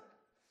done.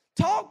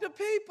 Talk to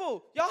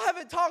people. Y'all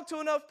haven't talked to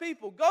enough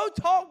people. Go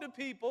talk to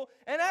people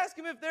and ask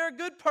them if they're a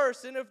good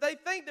person. If they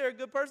think they're a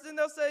good person,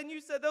 they'll say,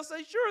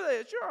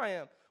 sure I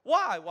am.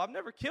 Why? Well, I've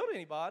never killed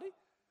anybody.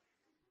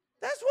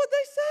 That's what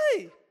they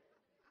say.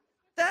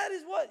 That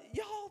is what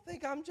y'all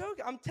think I'm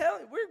joking. I'm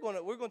telling you,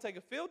 we're going to take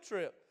a field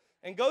trip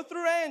and go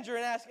through Andrew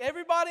and ask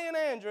everybody in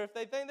Andrew if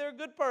they think they're a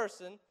good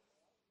person.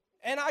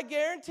 And I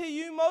guarantee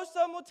you, most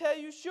of them will tell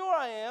you, sure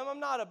I am. I'm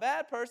not a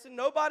bad person.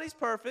 Nobody's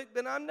perfect.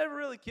 Then I've never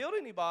really killed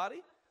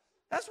anybody.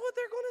 That's what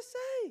they're going to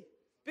say,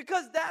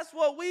 because that's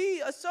what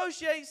we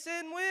associate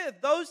sin with,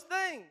 those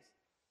things.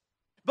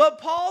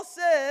 But Paul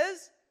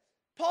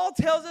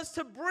tells us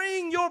to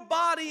bring your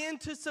body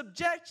into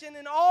subjection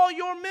in all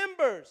your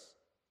members.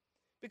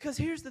 Because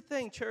here's the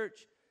thing,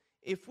 church.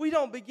 If we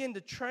don't begin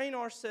to train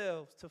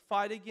ourselves to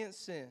fight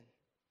against sin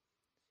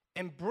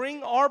and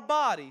bring our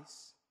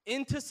bodies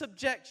into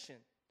subjection,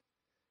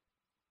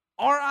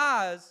 our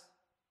eyes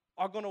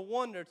are going to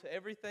wander to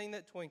everything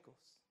that twinkles.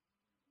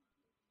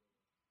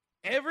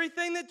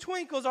 Everything that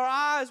twinkles, our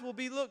eyes will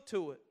be looked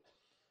to it.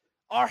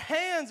 Our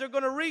hands are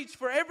going to reach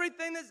for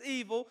everything that's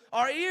evil.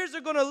 Our ears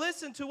are going to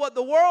listen to what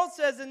the world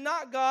says and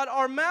not God.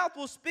 Our mouth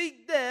will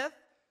speak death,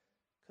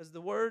 because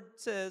the word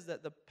says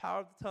that the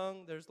power of the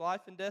tongue, there's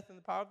life and death in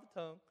the power of the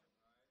tongue.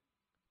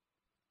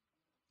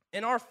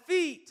 And our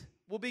feet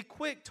will be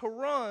quick to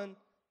run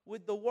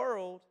with the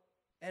world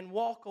and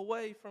walk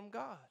away from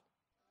God.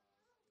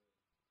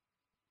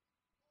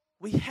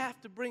 We have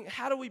to bring,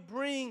 how do we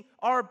bring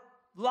our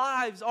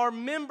lives, our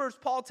members,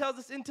 Paul tells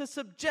us, into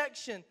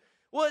subjection?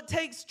 Well, it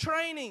takes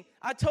training.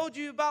 I told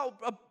you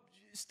about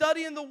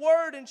studying the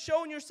Word and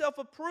showing yourself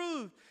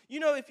approved. You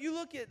know, if you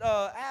look at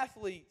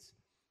athletes,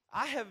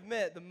 I have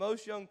met the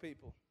most young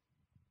people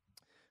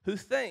who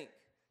think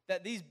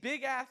that these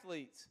big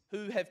athletes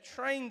who have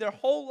trained their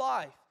whole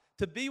life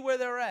to be where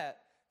they're at,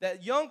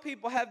 that young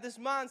people have this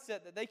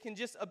mindset that they can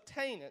just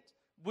obtain it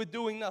with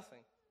doing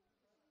nothing.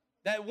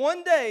 That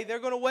one day they're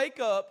going to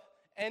wake up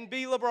and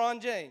be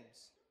LeBron James.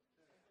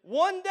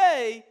 One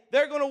day,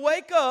 they're going to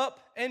wake up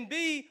and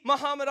be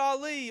Muhammad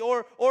Ali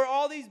or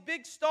all these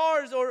big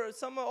stars or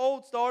some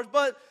old stars.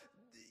 But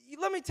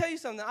let me tell you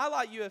something. I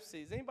like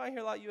UFC. Does anybody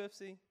here like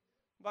UFC?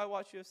 Anybody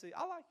watch UFC?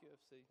 I like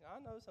UFC. I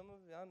know some of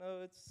you. I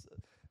know it's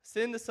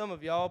sin to some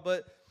of y'all,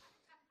 but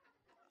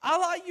I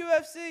like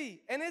UFC.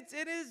 And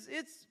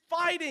it's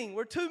fighting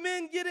where two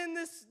men get in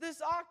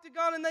this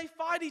octagon and they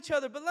fight each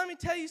other. But let me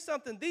tell you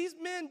something. These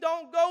men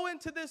don't go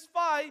into this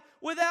fight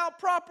without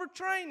proper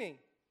training.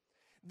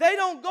 They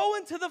don't go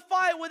into the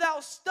fight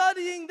without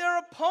studying their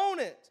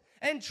opponent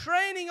and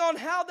training on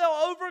how they'll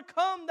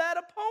overcome that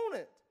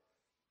opponent.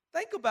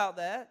 Think about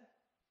that.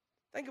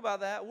 Think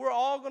about that. We're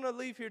all going to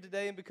leave here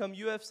today and become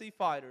UFC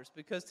fighters,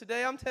 because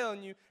today I'm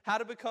telling you how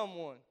to become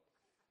one.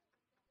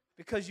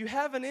 Because you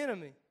have an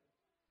enemy,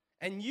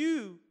 and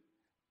you,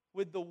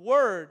 with the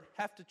Word,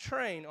 have to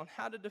train on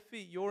how to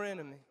defeat your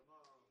enemy.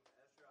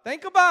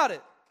 Think about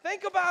it.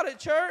 Think about it,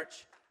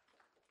 church.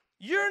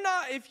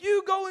 If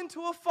you go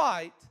into a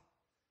fight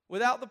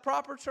without the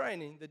proper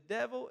training, the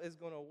devil is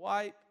going to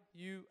wipe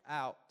you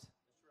out.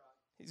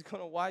 He's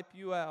going to wipe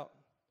you out.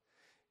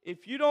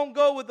 If you don't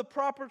go with the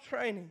proper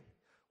training,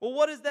 well,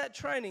 what is that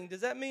training?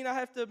 Does that mean I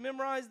have to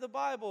memorize the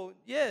Bible?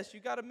 Yes,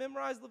 you got to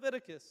memorize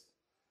Leviticus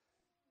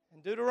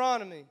and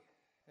Deuteronomy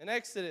and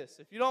Exodus.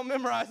 If you don't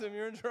memorize them,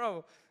 you're in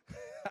trouble.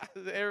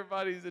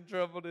 Everybody's in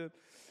trouble, dude.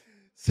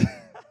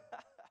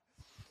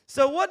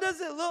 So what does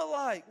it look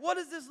like? What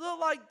does this look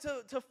like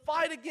to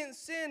fight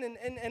against sin?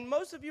 And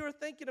most of you are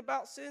thinking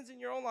about sins in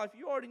your own life.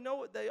 You already know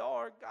what they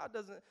are. God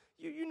doesn't.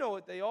 You know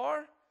what they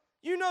are.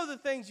 You know the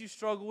things you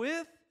struggle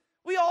with.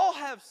 We all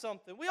have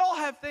something. We all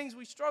have things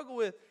we struggle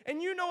with.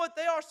 And you know what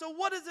they are. So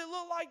what does it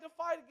look like to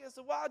fight against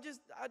it? Well, I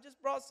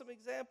just brought some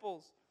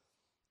examples.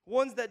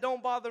 Ones that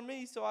don't bother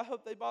me, so I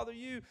hope they bother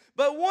you.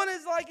 But one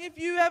is like if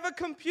you have a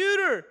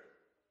computer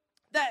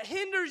that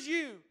hinders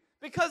you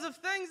because of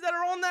things that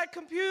are on that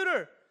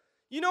computer.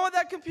 You know what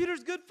that computer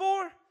is good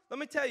for? Let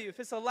me tell you, if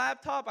it's a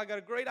laptop, I got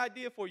a great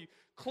idea for you.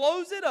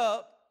 Close it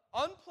up,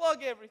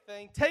 unplug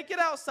everything, take it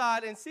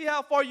outside, and see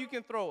how far you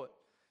can throw it.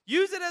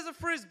 Use it as a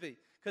Frisbee,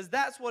 because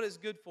that's what it's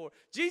good for.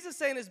 Jesus is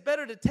saying it's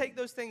better to take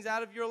those things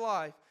out of your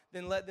life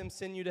than let them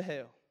send you to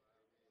hell.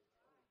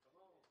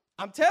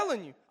 I'm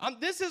telling you,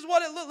 this is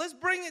what it looks. Let's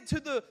bring it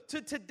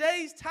to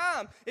today's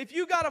time. If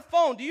you got a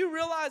phone, do you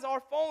realize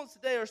our phones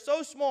today are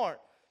so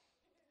smart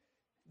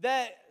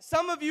that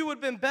some of you would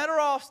have been better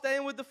off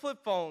staying with the flip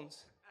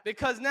phones,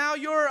 because now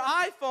your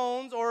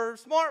iPhones or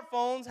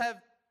smartphones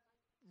have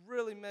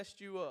really messed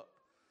you up.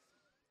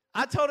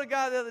 I told a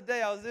guy the other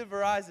day, I was in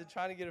Verizon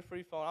trying to get a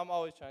free phone. I'm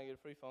always trying to get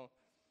a free phone.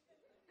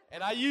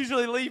 And I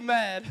usually leave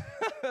mad.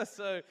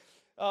 So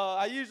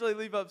I usually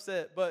leave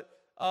upset. But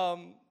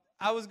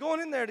I was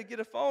going in there to get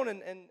a phone,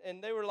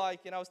 and they were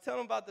like, and I was telling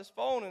them about this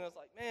phone, and I was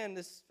like, man,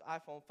 this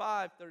iPhone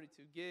 5,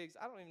 32 gigs.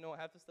 I don't even know what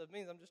half this stuff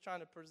means. I'm just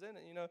trying to present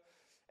it, you know.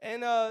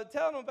 And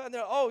telling them about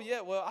it, oh, yeah,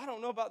 well, I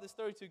don't know about this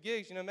 32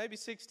 gigs, you know, maybe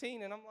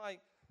 16. And I'm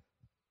like,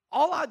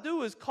 all I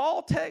do is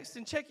call, text,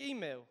 and check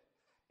email.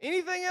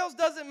 Anything else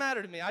doesn't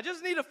matter to me. I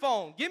just need a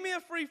phone. Give me a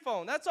free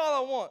phone. That's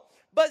all I want.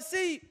 But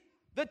see,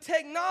 the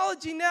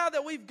technology now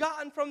that we've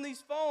gotten from these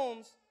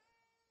phones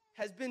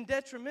has been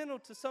detrimental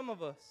to some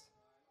of us.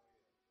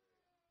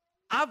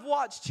 I've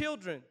watched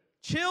children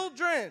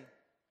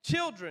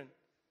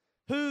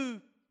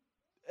who,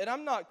 and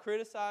I'm not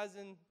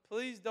criticizing,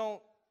 please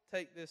don't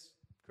take this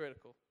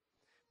critical,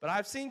 but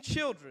I've seen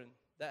children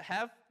that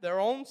have their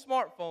own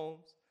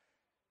smartphones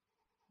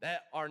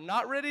that are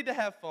not ready to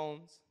have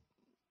phones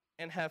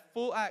and have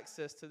full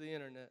access to the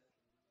internet.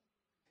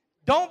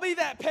 Don't be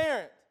that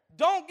parent.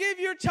 Don't give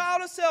your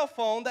child a cell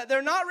phone that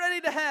they're not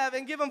ready to have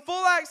and give them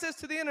full access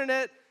to the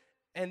internet,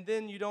 and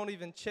then you don't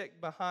even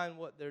check behind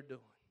what they're doing.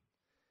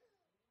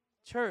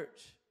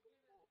 Church.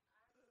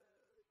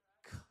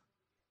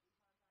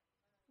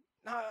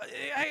 No,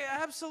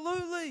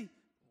 absolutely.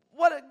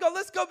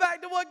 Let's go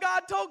back to what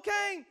God told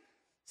Cain.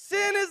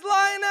 Sin is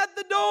lying at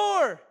the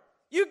door.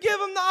 You give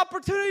them the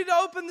opportunity to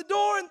open the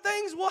door and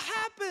things will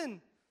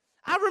happen.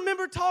 I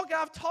remember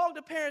I've talked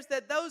to parents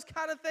that those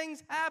kind of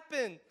things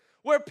happen,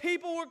 where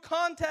people were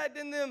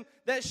contacting them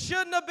that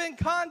shouldn't have been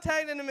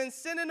contacting them and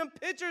sending them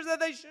pictures that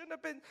they shouldn't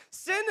have been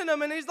sending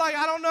them. And he's like,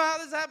 I don't know how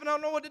this happened. I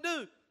don't know what to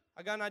do.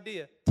 I got an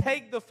idea.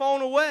 Take the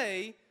phone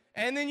away,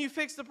 and then you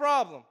fix the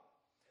problem.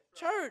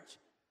 Church,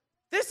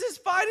 this is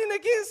fighting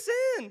against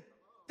sin.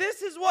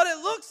 This is what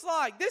it looks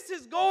like. This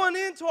is going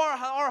into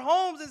our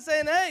homes and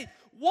saying, hey,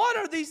 what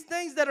are these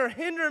things that are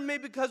hindering me?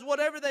 Because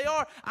whatever they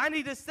are, I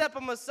need to step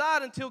them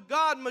aside until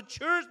God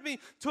matures me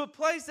to a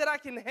place that I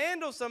can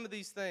handle some of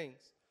these things.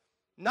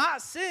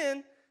 Not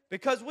sin,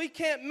 because we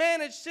can't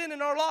manage sin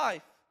in our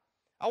life.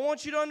 I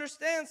want you to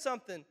understand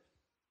something.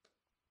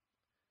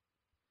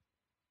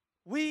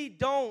 We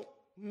don't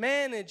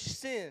manage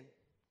sin.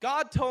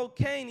 God told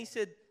Cain, he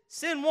said,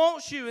 sin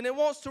wants you and it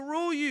wants to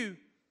rule you.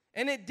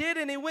 And it did,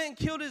 and he went and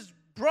killed his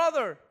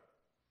brother.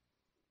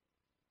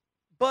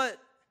 But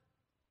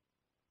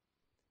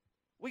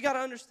we got to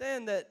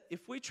understand that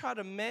if we try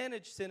to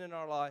manage sin in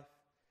our life,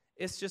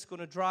 it's just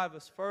going to drive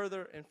us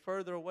further and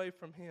further away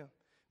from him.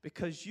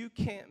 Because you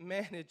can't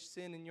manage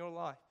sin in your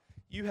life.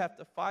 You have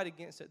to fight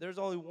against it. There's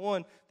only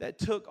one that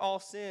took all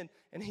sin,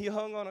 and he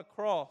hung on a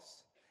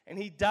cross. And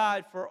he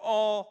died for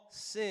all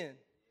sin.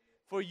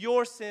 For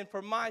your sin,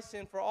 for my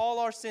sin, for all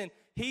our sin.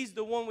 He's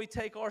the one we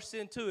take our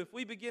sin to. If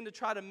we begin to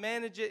try to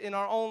manage it in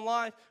our own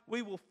life,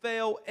 we will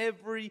fail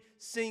every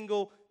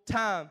single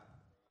time.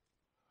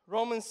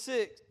 Romans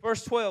 6,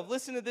 verse 12.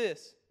 Listen to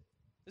this.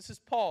 This is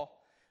Paul.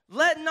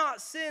 Let not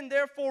sin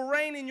therefore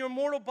reign in your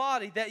mortal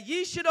body, that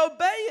ye should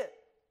obey it.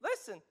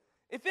 Listen.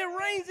 If it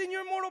reigns in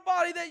your mortal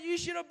body, that you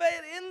should obey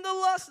it in the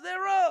lust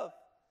thereof.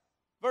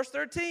 Verse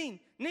 13.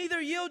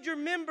 Neither yield your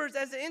members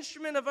as an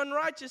instrument of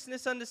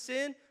unrighteousness unto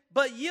sin,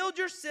 but yield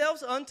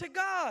yourselves unto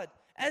God,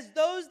 as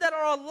those that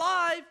are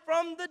alive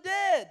from the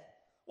dead.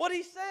 What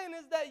he's saying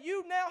is that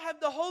you now have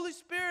the Holy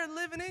Spirit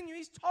living in you.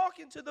 He's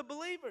talking to the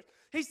believers.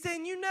 He's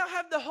saying you now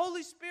have the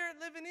Holy Spirit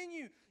living in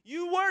you.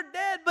 You were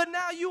dead, but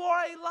now you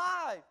are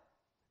alive.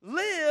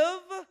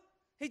 Live,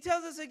 he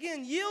tells us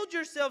again, yield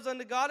yourselves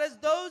unto God as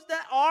those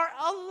that are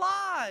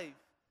alive.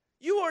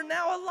 You are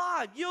now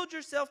alive. Yield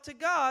yourself to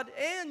God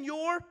and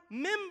your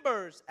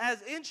members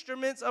as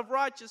instruments of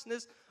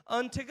righteousness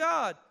unto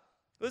God.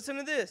 Listen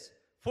to this.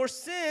 For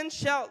sin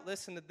shall,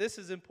 listen to this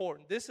is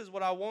important. This is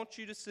what I want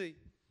you to see.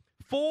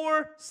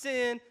 For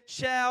sin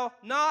shall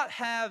not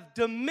have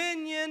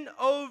dominion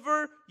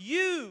over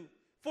you.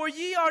 For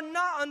ye are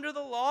not under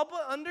the law,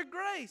 but under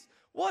grace.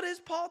 What is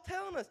Paul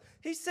telling us?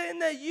 He's saying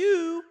that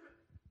you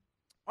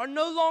are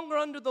no longer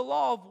under the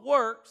law of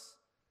works,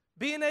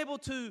 being able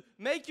to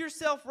make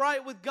yourself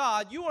right with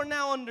God. You are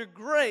now under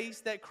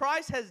grace, that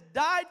Christ has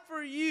died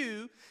for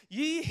you.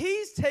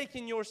 He's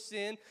taken your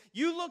sin.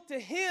 You look to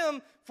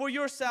him for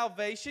your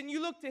salvation.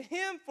 You look to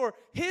him for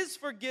his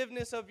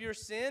forgiveness of your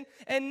sin.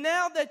 And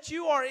now that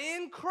you are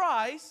in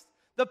Christ,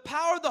 the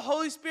power of the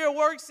Holy Spirit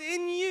works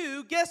in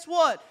you. Guess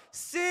what?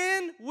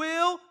 Sin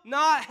will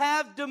not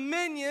have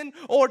dominion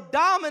or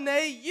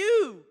dominate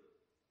you.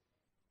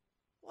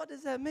 What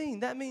does that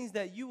mean? That means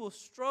that you will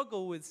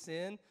struggle with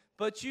sin,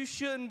 but you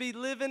shouldn't be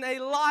living a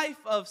life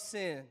of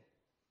sin.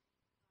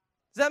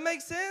 Does that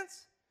make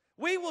sense?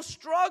 We will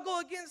struggle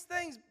against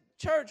things.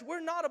 Church,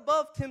 we're not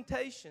above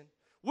temptation.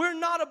 We're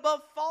not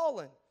above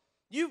falling.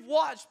 You've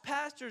watched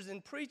pastors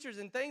and preachers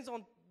and things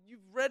on, you've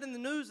read in the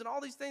news and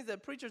all these things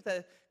that preachers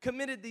that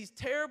committed these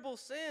terrible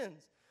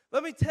sins.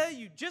 Let me tell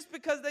you, just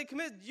because they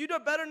committed, you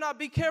better not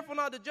be careful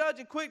not to judge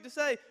and quick to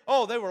say,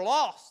 oh, they were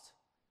lost.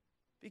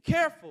 Be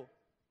careful.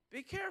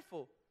 Be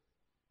careful.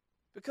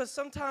 Because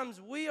sometimes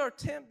we are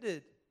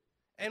tempted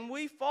and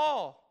we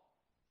fall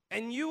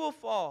and you will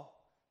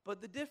fall.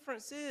 But the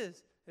difference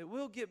is that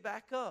we'll get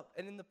back up,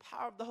 and in the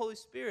power of the Holy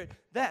Spirit,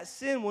 that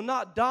sin will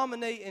not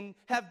dominate and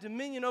have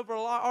dominion over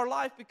our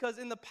life, because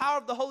in the power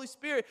of the Holy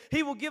Spirit,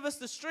 he will give us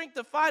the strength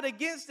to fight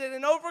against it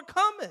and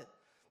overcome it.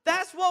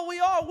 That's what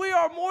we are. We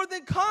are more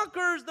than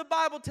conquerors, the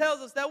Bible tells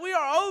us, that we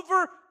are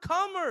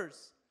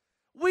overcomers.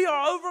 We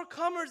are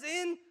overcomers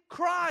in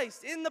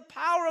Christ, in the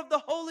power of the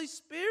Holy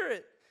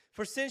Spirit.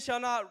 For sin shall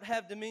not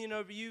have dominion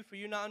over you, for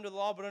you're not under the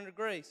law, but under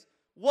grace.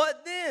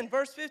 What then?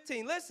 Verse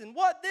 15, listen.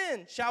 What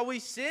then? Shall we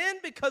sin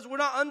because we're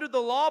not under the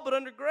law, but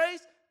under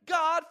grace?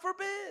 God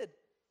forbid.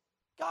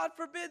 God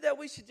forbid that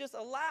we should just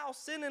allow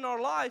sin in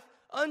our life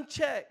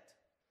unchecked.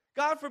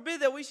 God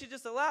forbid that we should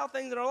just allow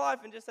things in our life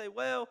and just say,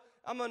 well,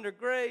 I'm under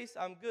grace,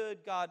 I'm good,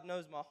 God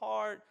knows my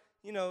heart,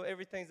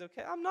 everything's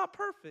okay. I'm not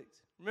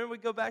perfect. Remember, we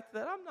go back to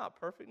that. I'm not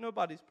perfect.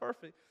 Nobody's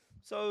perfect.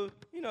 So,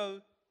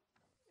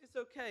 it's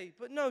okay.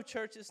 But no,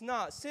 church, it's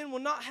not. Sin will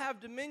not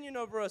have dominion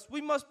over us.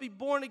 We must be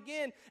born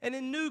again and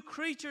in new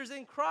creatures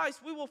in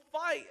Christ. We will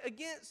fight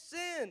against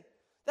sin.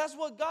 That's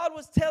what God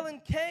was telling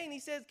Cain. He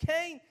says,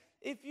 Cain,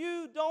 if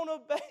you don't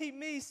obey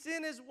me,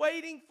 sin is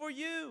waiting for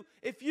you.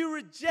 If you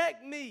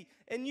reject me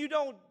and you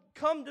don't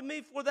come to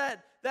me for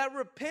that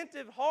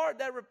repentant heart,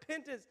 that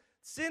repentance,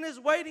 sin is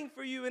waiting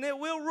for you, and it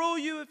will rule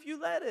you if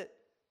you let it.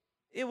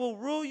 It will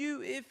rule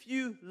you if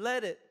you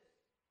let it.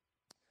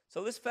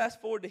 So let's fast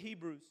forward to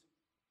Hebrews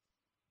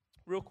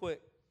real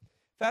quick.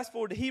 Fast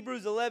forward to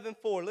Hebrews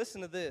 11:4.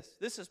 Listen to this.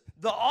 This is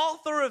the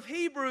author of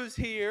Hebrews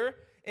here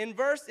in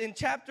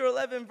chapter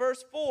 11,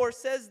 verse 4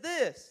 says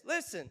this.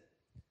 Listen.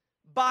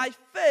 By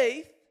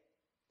faith,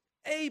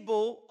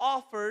 Abel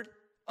offered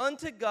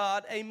unto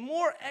God a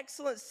more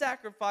excellent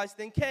sacrifice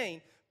than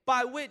Cain,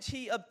 by which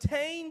he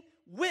obtained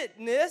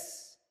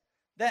witness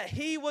that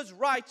he was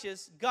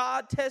righteous,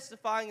 God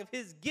testifying of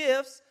his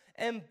gifts,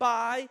 and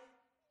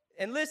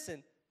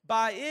listen,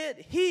 by it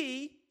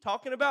he,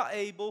 talking about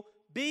Abel,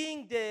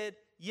 being dead,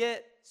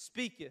 yet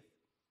speaketh.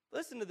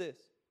 Listen to this.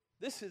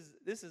 This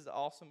is an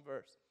awesome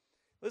verse.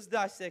 Let's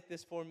dissect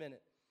this for a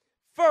minute.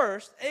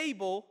 First,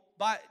 Abel,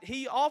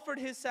 he offered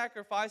his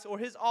sacrifice, or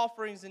his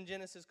offerings in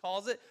Genesis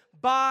calls it,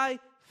 by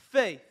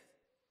faith.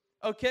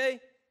 Okay?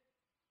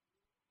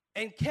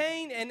 And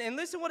Cain, and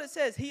listen what it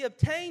says. He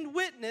obtained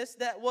witness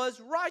that was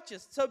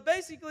righteous. So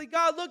basically,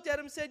 God looked at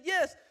him and said,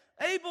 yes,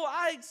 Abel,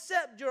 I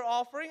accept your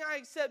offering. I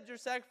accept your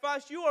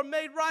sacrifice. You are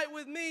made right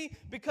with me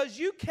because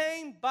you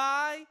came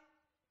by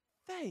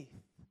faith.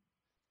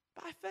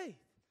 By faith.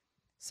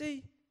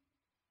 See,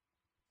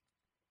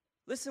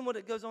 listen what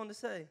it goes on to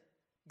say.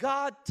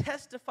 God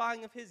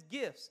testifying of his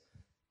gifts.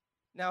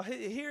 Now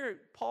here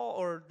Paul,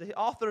 or the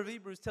author of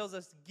Hebrews, tells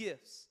us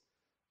gifts.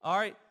 All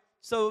right?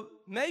 So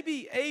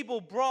maybe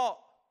Abel brought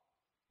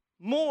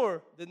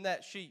more than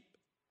that sheep.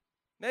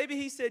 Maybe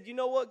he said, you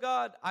know what,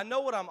 God? I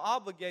know what I'm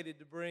obligated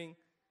to bring,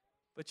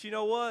 but you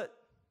know what?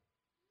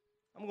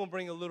 I'm going to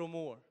bring a little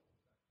more.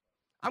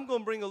 I'm going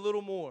to bring a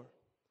little more.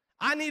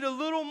 I need a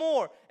little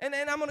more. And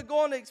I'm going to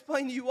go on to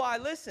explain to you why.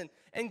 Listen,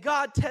 and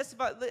God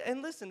testified,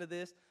 and listen to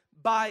this,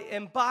 by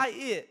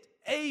it,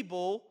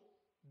 Abel,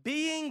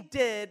 being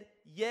dead,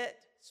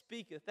 yet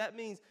speaketh. That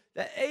means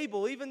that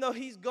Abel, even though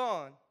he's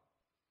gone,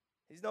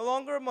 he's no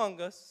longer among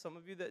us, some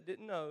of you that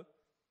didn't know,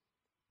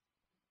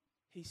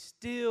 he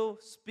still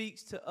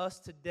speaks to us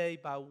today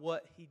by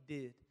what he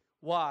did.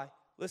 Why?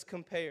 Let's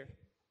compare.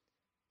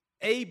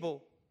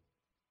 Abel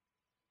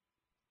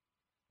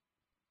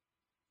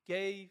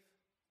gave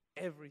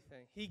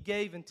everything. He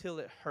gave until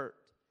it hurt.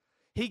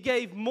 He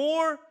gave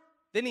more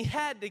than he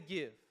had to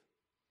give.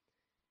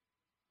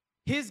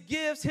 His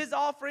gifts, his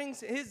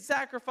offerings, his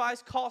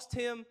sacrifice cost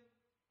him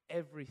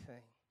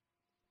everything.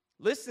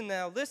 Listen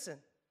now, listen.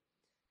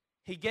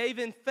 He gave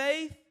in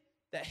faith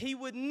that he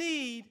would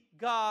need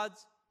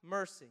God's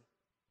mercy.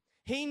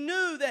 He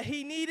knew that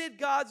he needed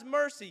God's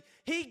mercy.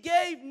 He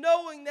gave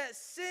knowing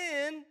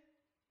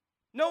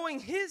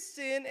his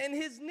sin and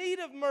his need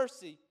of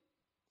mercy.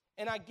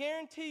 And I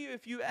guarantee you,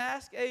 if you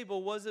ask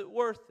Abel, was it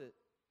worth it?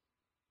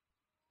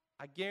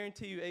 I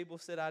guarantee you, Abel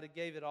said, I'd have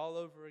gave it all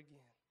over again.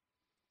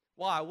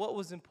 Why? What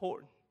was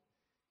important?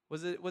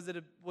 Was it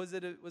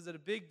a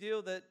big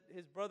deal that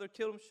his brother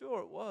killed him? Sure,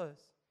 it was.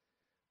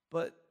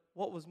 But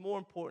what was more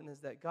important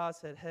is that God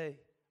said, hey,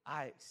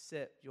 I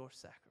accept your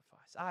sacrifice.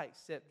 I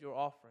accept your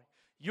offering.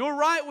 You're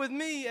right with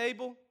me,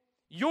 Abel.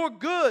 You're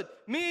good.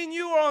 Me and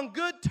you are on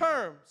good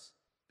terms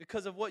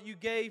because of what you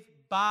gave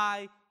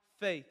by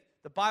faith.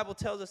 The Bible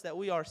tells us that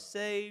we are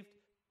saved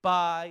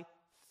by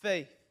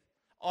faith.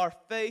 Our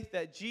faith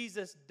that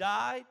Jesus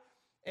died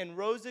and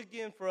rose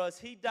again for us.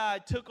 He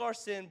died, took our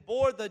sin,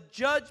 bore the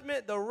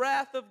judgment, the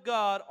wrath of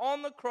God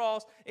on the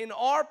cross in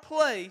our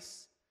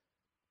place,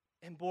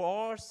 and bore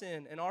all our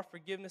sin, and our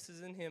forgiveness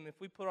is in him. If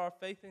we put our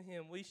faith in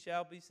him, we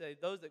shall be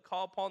saved. Those that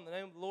call upon the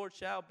name of the Lord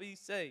shall be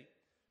saved.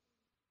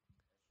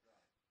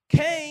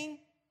 Cain,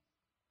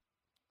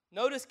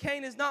 notice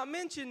Cain is not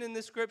mentioned in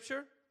this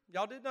scripture.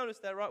 Y'all did notice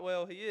that, right?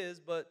 Well, he is,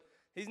 but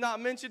he's not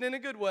mentioned in a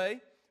good way.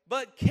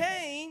 But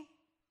Cain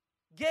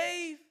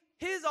gave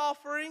his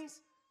offerings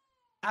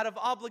out of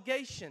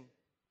obligation,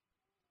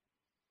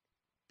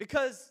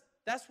 because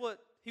that's what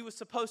he was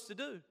supposed to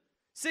do.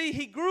 See,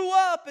 he grew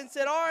up and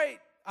said, all right,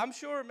 I'm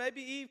sure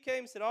maybe Eve came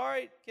and said, all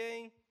right,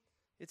 Cain,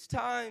 it's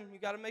time. You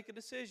got to make a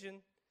decision.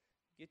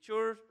 Get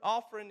your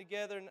offering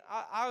together. And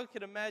I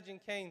could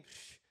imagine Cain,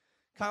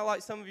 kind of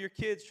like some of your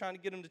kids trying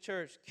to get him to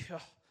church.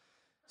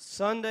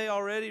 Sunday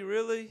already,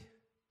 really?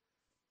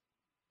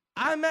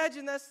 I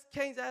imagine that's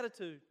Cain's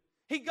attitude.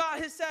 He got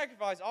his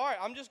sacrifice. All right,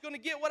 I'm just going to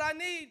get what I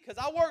need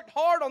because I worked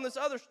hard on this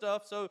other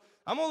stuff, so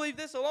I'm going to leave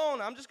this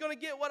alone. I'm just going to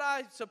get what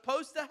I'm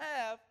supposed to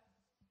have.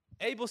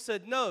 Abel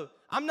said, no,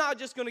 I'm not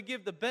just going to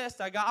give the best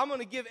I got. I'm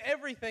going to give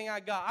everything I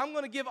got. I'm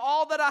going to give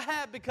all that I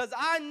have because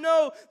I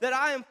know that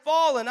I am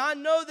fallen. I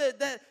know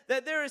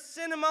that there is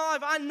sin in my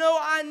life. I know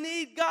I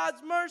need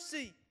God's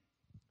mercy.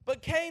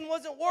 But Cain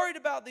wasn't worried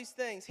about these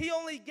things. He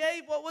only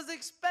gave what was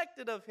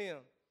expected of him.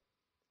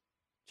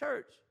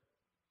 Church,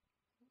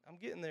 I'm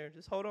getting there.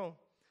 Just hold on.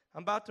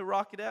 I'm about to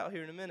rock it out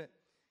here in a minute.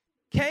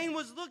 Cain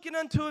was looking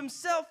unto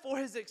himself for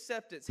his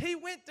acceptance. He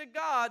went to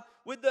God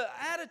with the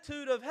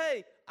attitude of,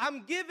 hey,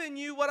 I'm giving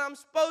you what I'm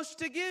supposed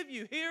to give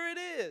you. Here it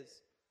is.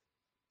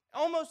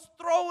 Almost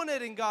throwing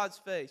it in God's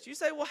face. You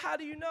say, well, how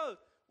do you know?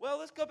 Well,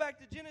 let's go back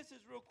to Genesis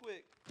real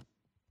quick.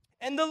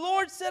 And the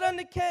Lord said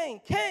unto Cain,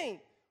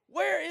 Cain,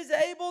 where is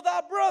Abel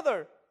thy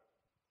brother?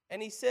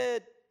 And he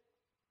said,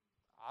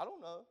 I don't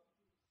know.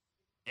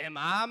 Am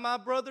I my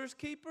brother's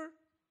keeper?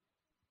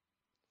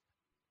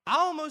 I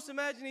almost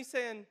imagine he's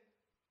saying,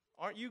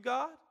 aren't you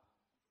God?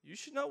 You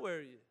should know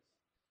where he is.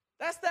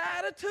 That's the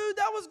attitude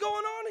that was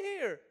going on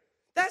here.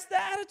 That's the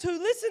attitude.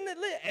 Listen,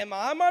 am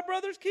I my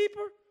brother's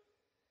keeper?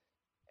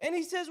 And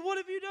he says, what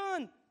have you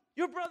done?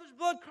 Your brother's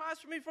blood cries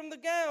for me from the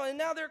ground, and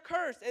now they're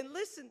cursed. And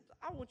listen,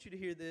 I want you to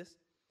hear this.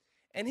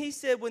 And he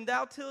said, when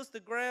thou tillest the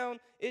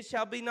ground, it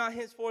shall be not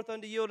henceforth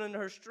unto yield unto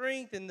her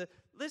strength. And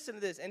listen to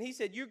this. And he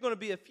said, you're going to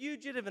be a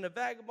fugitive and a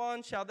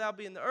vagabond, shall thou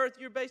be in the earth.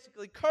 You're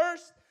basically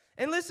cursed.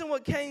 And listen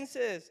what Cain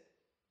says.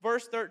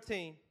 Verse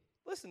 13.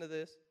 Listen to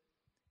this.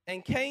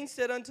 And Cain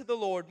said unto the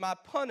Lord, my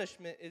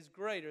punishment is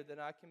greater than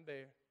I can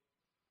bear.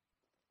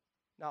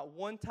 Not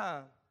one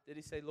time did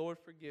he say, Lord,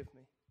 forgive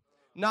me.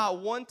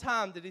 Not one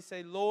time did he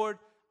say, Lord,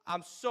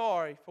 I'm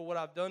sorry for what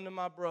I've done to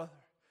my brother.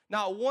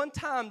 Not one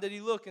time did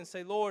he look and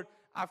say, Lord,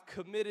 I've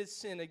committed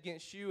sin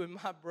against you and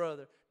my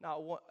brother.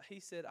 Not one. He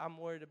said, I'm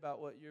worried about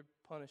what you're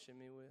punishing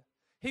me with.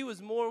 He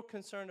was more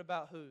concerned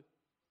about who?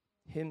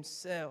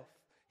 Himself.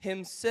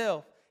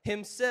 Himself.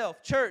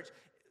 Himself. Church,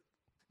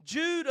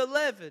 Jude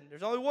 11,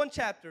 there's only one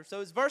chapter,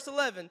 so it's verse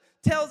 11,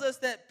 tells us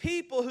that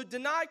people who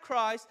deny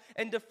Christ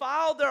and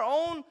defile their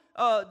own,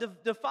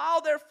 defile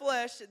their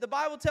flesh, the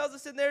Bible tells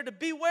us in there to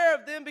beware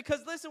of them because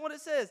listen what it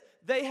says.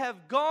 They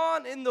have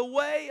gone in the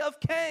way of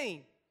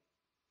Cain.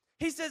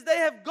 He says they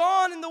have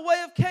gone in the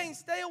way of Cain.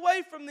 Stay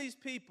away from these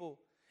people.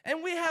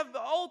 And we have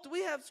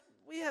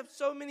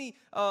so many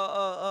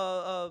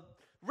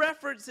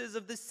references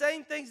of the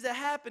same things that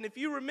happen. If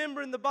you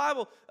remember in the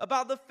Bible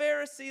about the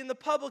Pharisee and the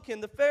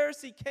publican, the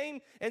Pharisee came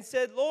and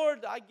said,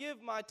 Lord, I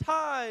give my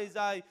tithes,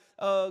 I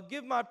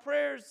give my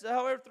prayers,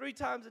 however 3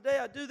 times a day,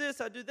 I do this,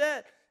 I do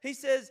that. He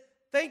says,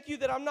 thank you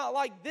that I'm not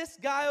like this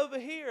guy over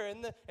here.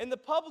 And the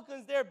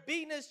publican's there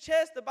beating his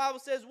chest, the Bible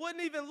says,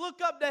 wouldn't even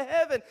look up to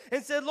heaven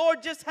and said,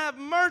 Lord, just have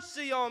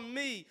mercy on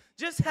me.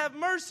 Just have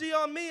mercy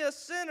on me, a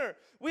sinner.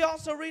 We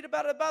also read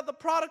about the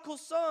prodigal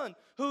son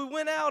who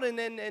went out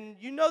and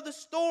you know the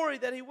story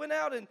that he went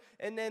out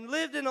and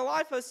lived in a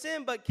life of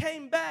sin but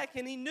came back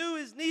and he knew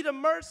his need of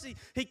mercy.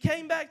 He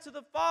came back to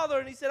the Father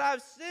and he said,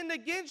 I've sinned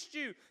against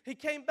you. He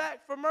came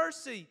back for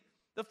mercy.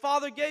 The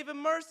Father gave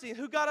him mercy. And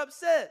who got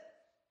upset?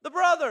 The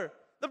brother.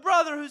 The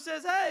brother who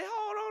says, hey,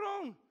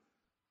 hold on.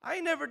 I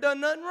ain't never done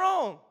nothing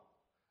wrong.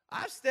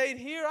 I've stayed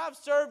here. I've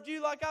served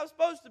you like I was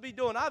supposed to be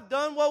doing. I've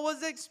done what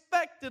was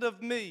expected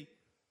of me.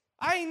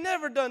 I ain't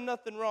never done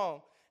nothing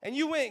wrong. And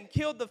you went and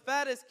killed the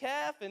fattest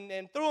calf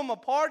and threw him a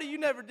party. You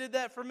never did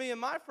that for me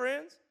and my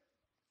friends.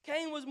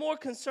 Cain was more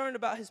concerned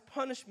about his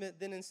punishment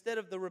than instead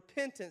of the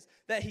repentance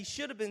that he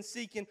should have been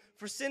seeking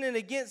for sinning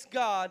against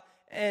God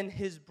and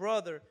his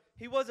brother.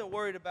 He wasn't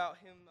worried about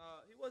him.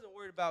 He wasn't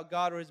worried about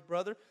God or his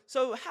brother.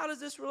 So how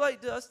does this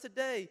relate to us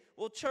today?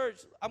 Well,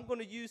 church, I'm going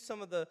to use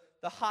some of the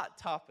hot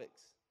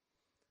topics.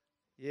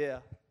 Yeah,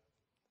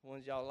 the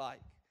ones y'all like.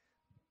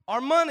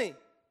 Our money.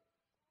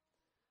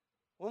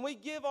 When we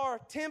give our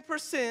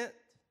 10%,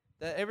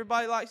 that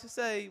everybody likes to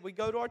say, we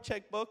go to our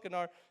checkbook and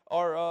our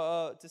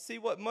to see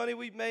what money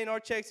we've made in our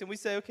checks, and we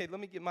say, okay, let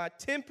me get my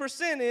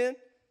 10% in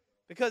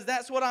because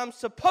that's what I'm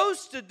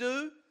supposed to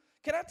do.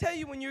 Can I tell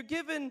you, when you're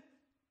giving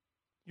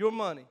your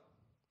money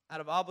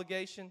out of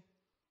obligation,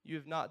 you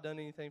have not done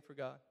anything for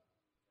God.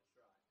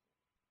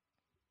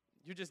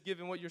 You're just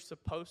giving what you're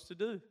supposed to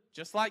do,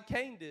 just like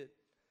Cain did.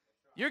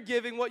 You're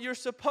giving what you're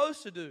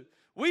supposed to do.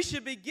 We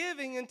should be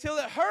giving until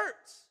it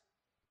hurts.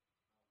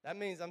 That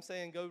means I'm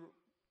saying go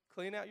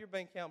clean out your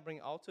bank account, bring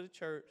it all to the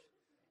church.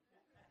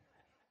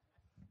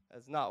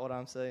 That's not what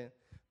I'm saying.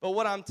 But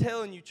what I'm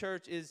telling you,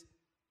 church, is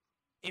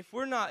if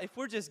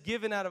we're just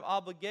giving out of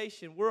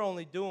obligation, we're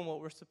only doing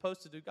what we're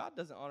supposed to do. God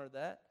doesn't honor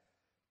that.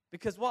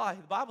 Because why?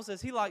 The Bible says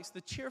he likes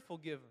the cheerful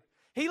giver.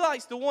 He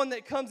likes the one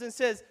that comes and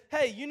says,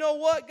 hey, you know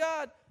what,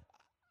 God?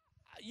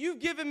 You've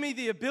given me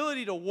the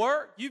ability to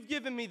work. You've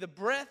given me the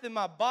breath in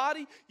my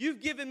body.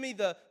 You've given me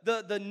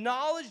the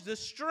knowledge, the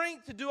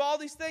strength to do all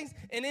these things.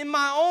 And in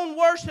my own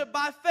worship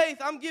by faith,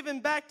 I'm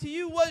giving back to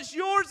you what's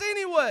yours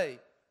anyway.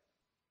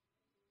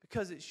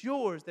 Because it's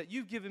yours that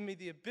you've given me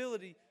the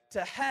ability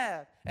to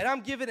have. And I'm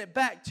giving it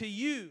back to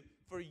you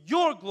for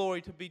your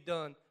glory to be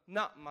done,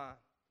 not mine.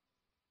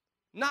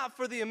 Not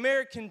for the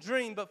American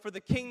dream, but for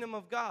the kingdom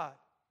of God.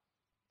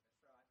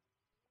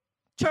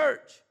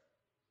 Church,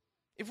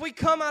 if we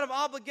come out of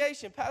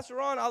obligation, Pastor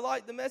Ron, I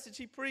like the message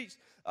he preached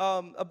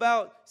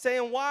about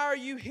saying, why are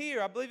you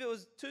here? I believe it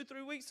was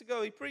 2-3 weeks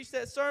ago he preached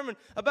that sermon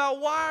about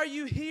why are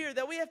you here?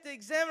 That we have to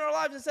examine our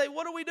lives and say,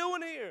 what are we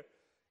doing here?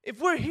 If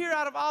we're here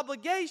out of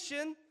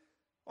obligation,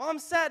 well, I'm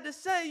sad to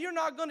say you're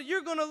going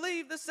to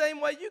leave the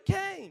same way you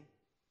came.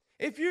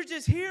 If you're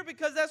just here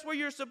because that's where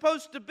you're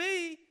supposed to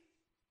be,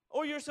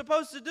 or you're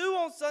supposed to do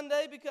on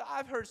Sunday, because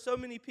I've heard so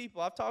many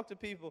people, I've talked to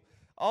people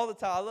all the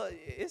time.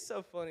 It's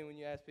so funny when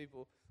you ask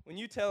people, when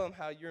you tell them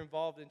how you're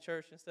involved in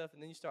church and stuff,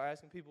 and then you start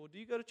asking people, do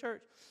you go to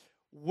church?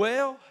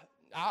 Well,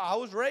 I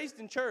was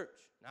raised in church.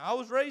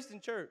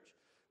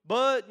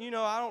 But,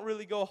 I don't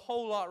really go a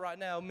whole lot right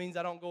now. It means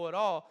I don't go at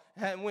all.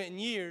 I haven't went in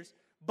years.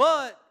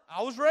 But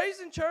I was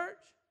raised in church.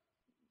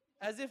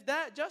 as if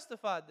that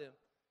justified them.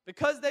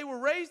 Because they were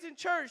raised in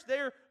church,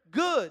 they're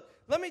good.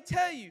 Let me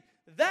tell you,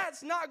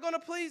 that's not going to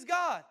please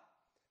God.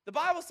 The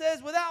Bible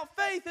says without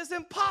faith, it's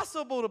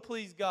impossible to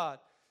please God.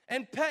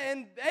 And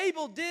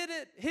Abel did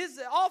it, his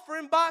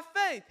offering by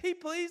faith. He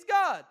pleased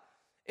God.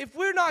 If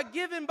we're not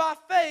giving by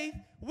faith,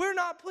 we're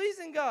not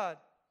pleasing God.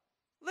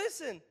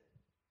 Listen,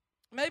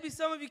 maybe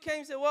some of you came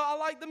and said, well, I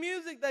like the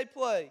music they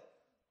play.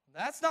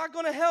 That's not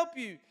going to help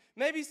you.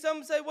 Maybe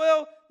some say,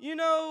 well, you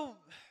know,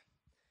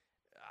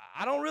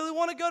 I don't really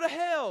want to go to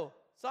hell,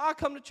 so I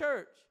come to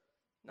church.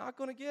 Not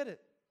going to get it.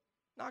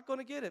 Not going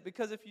to get it.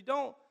 Because if you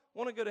don't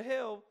want to go to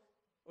hell,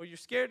 or you're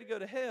scared to go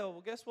to hell,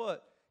 well, guess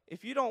what?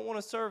 If you don't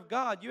want to serve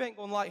God, you ain't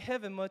going to like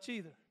heaven much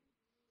either.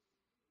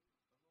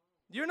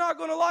 You're not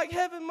going to like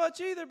heaven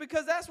much either,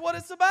 because that's what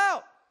it's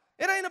about.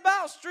 It ain't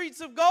about streets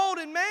of gold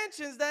and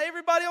mansions that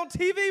everybody on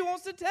TV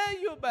wants to tell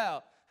you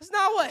about. That's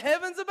not what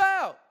heaven's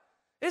about.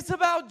 It's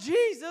about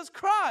Jesus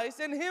Christ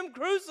and Him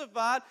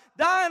crucified,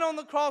 dying on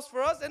the cross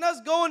for us, and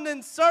us going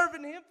and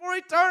serving Him for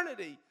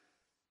eternity.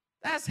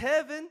 That's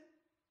heaven.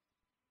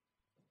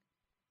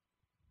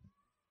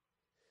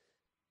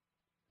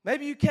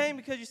 Maybe you came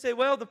because you say,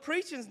 well, the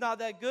preaching's not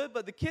that good,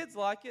 but the kids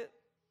like it.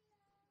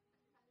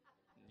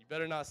 You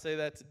better not say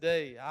that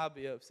today. I'll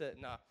be upset.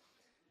 Nah.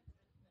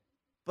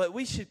 But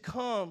we should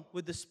come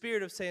with the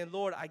spirit of saying,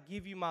 Lord, I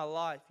give you my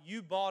life.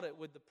 You bought it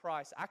with the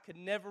price. I could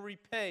never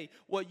repay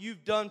what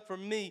you've done for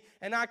me.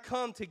 And I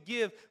come to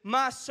give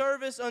my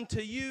service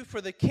unto you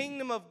for the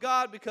kingdom of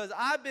God, because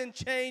I've been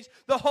changed.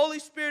 The Holy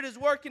Spirit is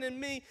working in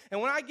me. And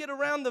when I get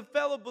around the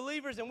fellow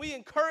believers and we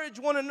encourage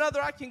one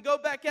another, I can go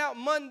back out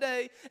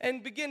Monday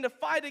and begin to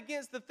fight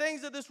against the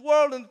things of this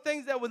world and the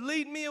things that would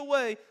lead me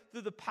away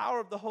through the power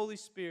of the Holy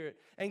Spirit.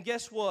 And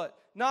guess what?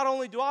 Not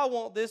only do I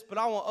want this, but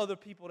I want other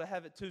people to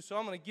have it too. So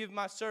I'm going to give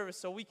my service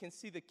so we can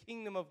see the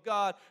kingdom of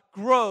God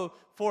grow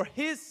for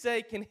His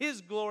sake and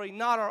His glory,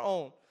 not our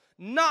own.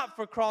 Not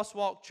for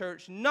Crosswalk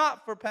Church,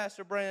 not for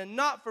Pastor Brandon,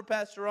 not for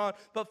Pastor Ron,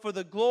 but for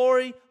the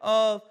glory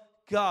of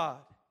God.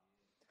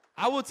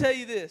 I will tell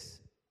you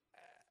this,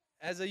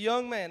 as a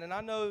young man, and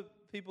I know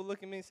people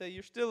look at me and say,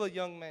 you're still a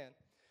young man.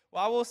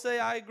 Well, I will say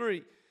I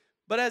agree.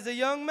 But as a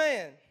young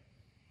man,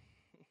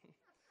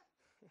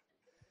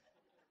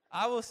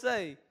 I will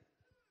say,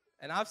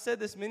 and I've said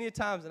this many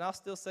times, and I'll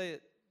still say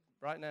it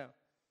right now.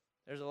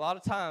 There's a lot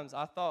of times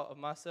I thought of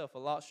myself a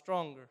lot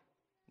stronger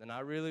than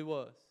I really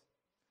was.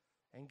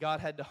 And God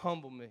had to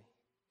humble me.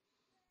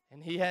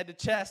 And He had to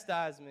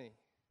chastise me.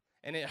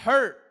 And it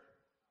hurt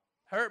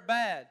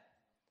bad.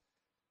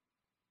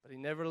 But He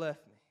never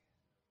left me.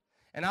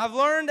 And I've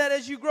learned that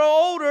as you grow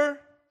older,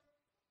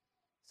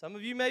 some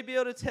of you may be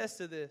able to attest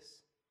to this,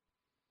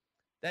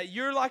 that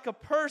you're like a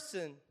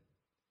person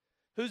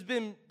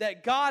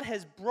that God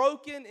has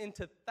broken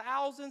into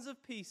thousands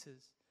of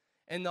pieces.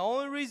 And the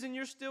only reason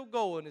you're still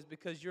going is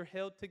because you're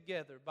held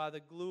together by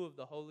the glue of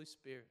the Holy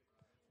Spirit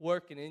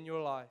working in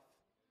your life.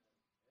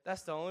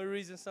 That's the only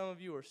reason some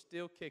of you are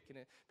still kicking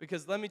it.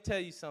 Because let me tell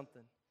you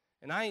something.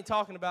 And I ain't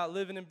talking about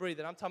living and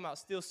breathing. I'm talking about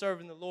still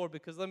serving the Lord.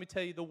 Because let me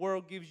tell you, the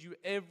world gives you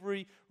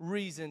every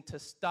reason to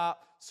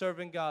stop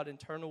serving God and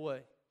turn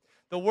away.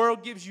 The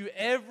world gives you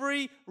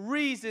every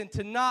reason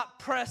to not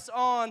press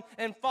on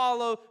and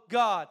follow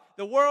God.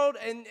 The world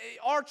and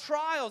our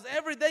trials,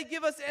 they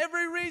give us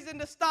every reason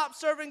to stop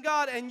serving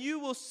God, and you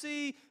will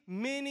see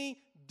many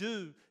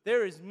do.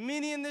 There is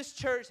many in this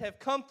church have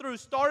come through,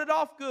 started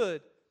off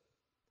good,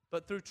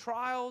 but through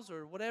trials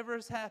or whatever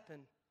has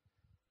happened,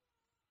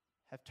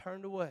 have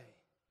turned away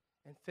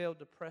and failed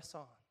to press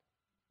on.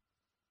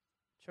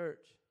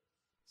 Church,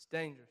 it's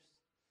dangerous.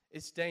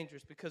 It's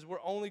dangerous because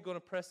we're only going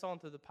to press on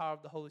through the power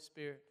of the Holy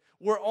Spirit.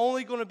 We're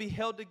only going to be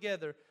held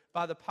together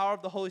by the power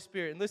of the Holy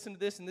Spirit. And listen to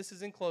this, and this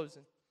is in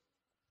closing.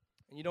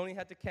 And you don't even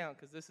have to count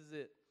because this is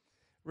it.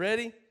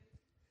 Ready?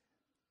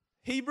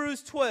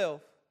 Hebrews 12,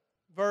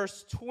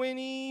 verse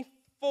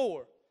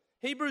 24.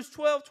 Hebrews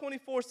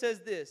 12:24 says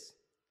this.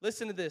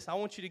 Listen to this. I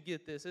want you to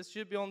get this. This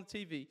should be on the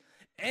TV.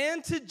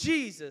 And to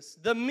Jesus,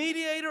 the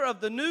mediator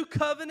of the new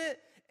covenant,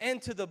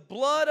 and to the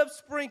blood of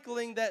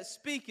sprinkling that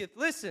speaketh.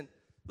 Listen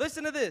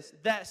to this.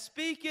 That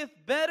speaketh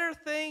better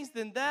things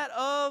than that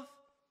of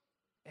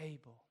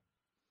Abel.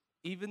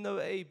 Even though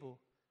Abel,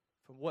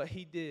 from what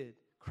he did,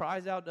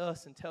 cries out to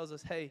us and tells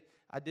us, hey,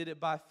 I did it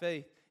by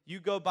faith. You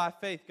go by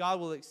faith. God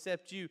will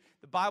accept you.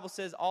 The Bible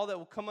says all that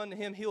will come unto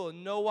Him, He will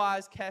in no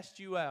wise cast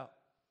you out.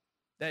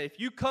 That if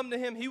you come to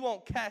Him, He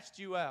won't cast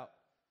you out.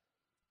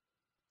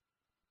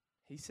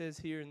 He says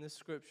here in this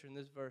scripture, in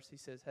this verse, He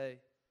says, hey,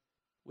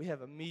 we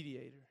have a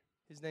mediator.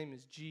 His name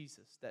is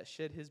Jesus that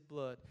shed His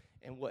blood.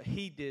 And what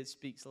He did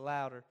speaks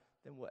louder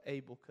than what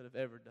Abel could have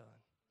ever done.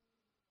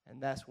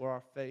 And that's where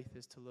our faith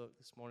is to look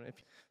this morning.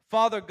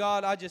 Father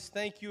God, I just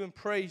thank you and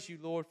praise you,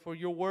 Lord, for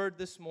your word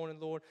this morning,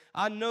 Lord.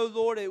 I know,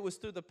 Lord, it was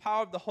through the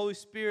power of the Holy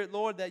Spirit,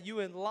 Lord, that you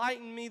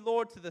enlightened me,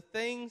 Lord, to the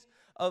things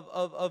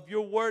of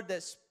your word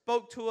that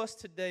spoke to us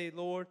today,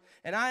 Lord.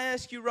 And I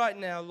ask you right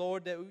now,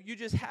 Lord, that you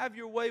just have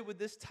your way with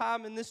this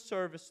time in this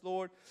service,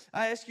 Lord.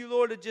 I ask you,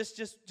 Lord, to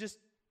just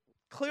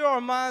Clear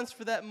our minds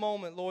for that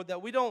moment, Lord,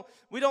 that we don't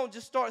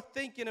just start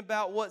thinking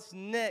about what's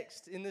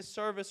next in this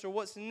service or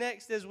what's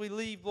next as we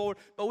leave, Lord,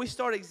 but we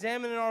start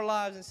examining our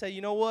lives and say,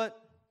 you know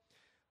what?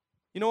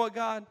 You know what,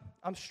 God?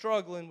 I'm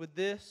struggling with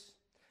this.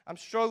 I'm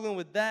struggling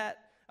with that.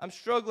 I'm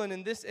struggling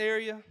in this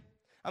area.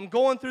 I'm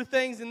going through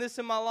things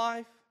in my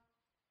life.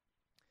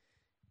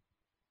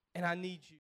 And I need you.